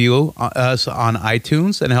and review us on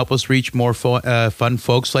iTunes and help us reach more fun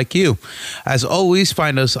folks like you. As always,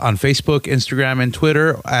 find us on Facebook, Instagram, and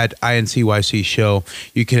Twitter at INCYC Show.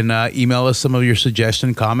 You can email us some of your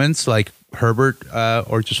suggestion comments like Herbert,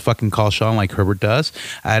 or just fucking call Sean like Herbert does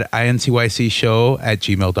at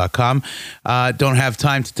incycshow@gmail.com. Don't have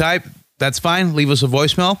time to type? That's fine. Leave us a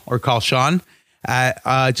voicemail or call Sean.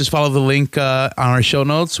 Just follow the link on our show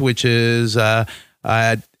notes, which is at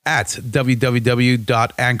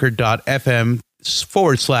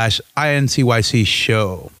www.anchor.fm/INCYC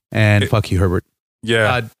show. And fuck you, Herbert.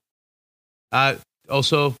 Yeah.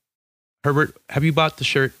 Also, Herbert, have you bought the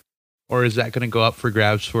shirt, or is that going to go up for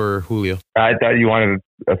grabs for Julio? I thought you wanted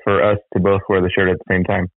for us to both wear the shirt at the same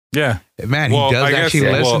time. Yeah. Man, he does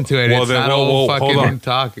actually listen to it. It's not all fucking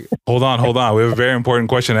talking. Hold on. We have a very important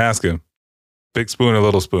question to ask him. Big spoon or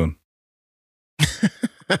little spoon?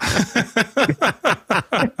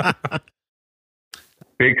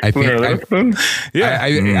 Big spoon or little spoon? Yeah.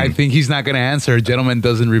 I think he's not going to answer. A gentleman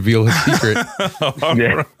doesn't reveal his secret. All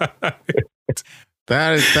right.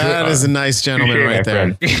 That is a nice gentleman right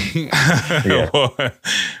there. Yeah.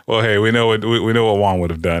 well, hey, we know what Juan would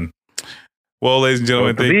have done. Well, ladies and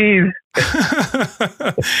gentlemen,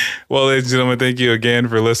 thank you again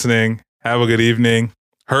for listening. Have a good evening.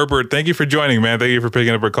 Herbert, thank you for joining, man. Thank you for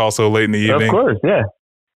picking up our call so late in the evening. Of course, yeah.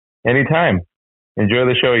 Anytime. Enjoy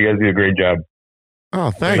the show. You guys do a great job.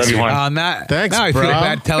 Oh, thanks. Love you, Juan. Thanks, now I bro. feel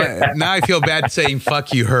bad now I feel bad saying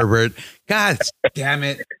fuck you, Herbert. God damn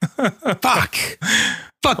it. Fuck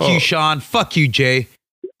you, Sean. Fuck you, Jay.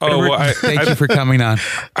 Thank you for coming on.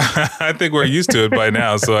 I think we're used to it by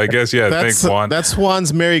now, so I guess, yeah, thanks, Juan. That's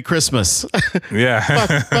Juan's Merry Christmas. Yeah.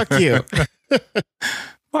 Fuck you.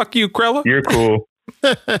 Fuck you, Krella. You're cool.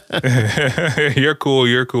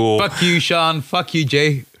 You're cool. Fuck you, Sean. Fuck you,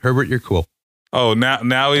 Jay. Herbert, you're cool. Oh,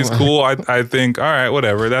 now he's cool. I think, all right,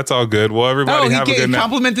 whatever. That's all good. Well, everybody have a good night. He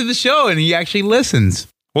complimented the show, and he actually listens.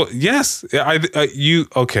 Well, yes.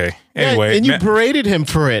 Okay. Anyway. Yeah, and you berated him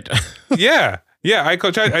for it. Yeah. Yeah, I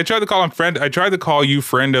tried to call him friend. I tried to call you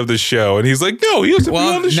friend of the show, and he's like, "No, he has to be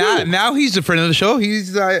on the show." Now he's a friend of the show.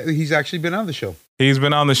 He's actually been on the show. He's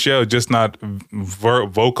been on the show, just not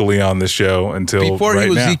vocally on the show until before right he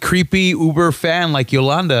was now. the creepy Uber fan like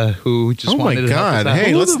Yolanda, who just wanted to help us out.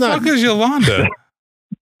 Hey, Who let's the not. fuck is Yolanda?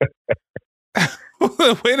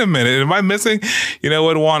 Wait a minute. Am I missing? You know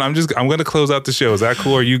what, Juan? I'm going to close out the show. Is that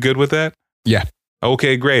cool? Are you good with that? Yeah.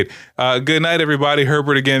 Okay, great. Good night, everybody.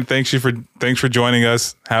 Herbert, again, thanks for joining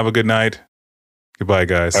us. Have a good night. Goodbye,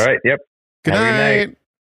 guys. All right. Yep. Good Have a night.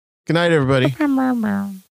 Good night, everybody.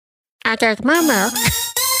 I just murmur.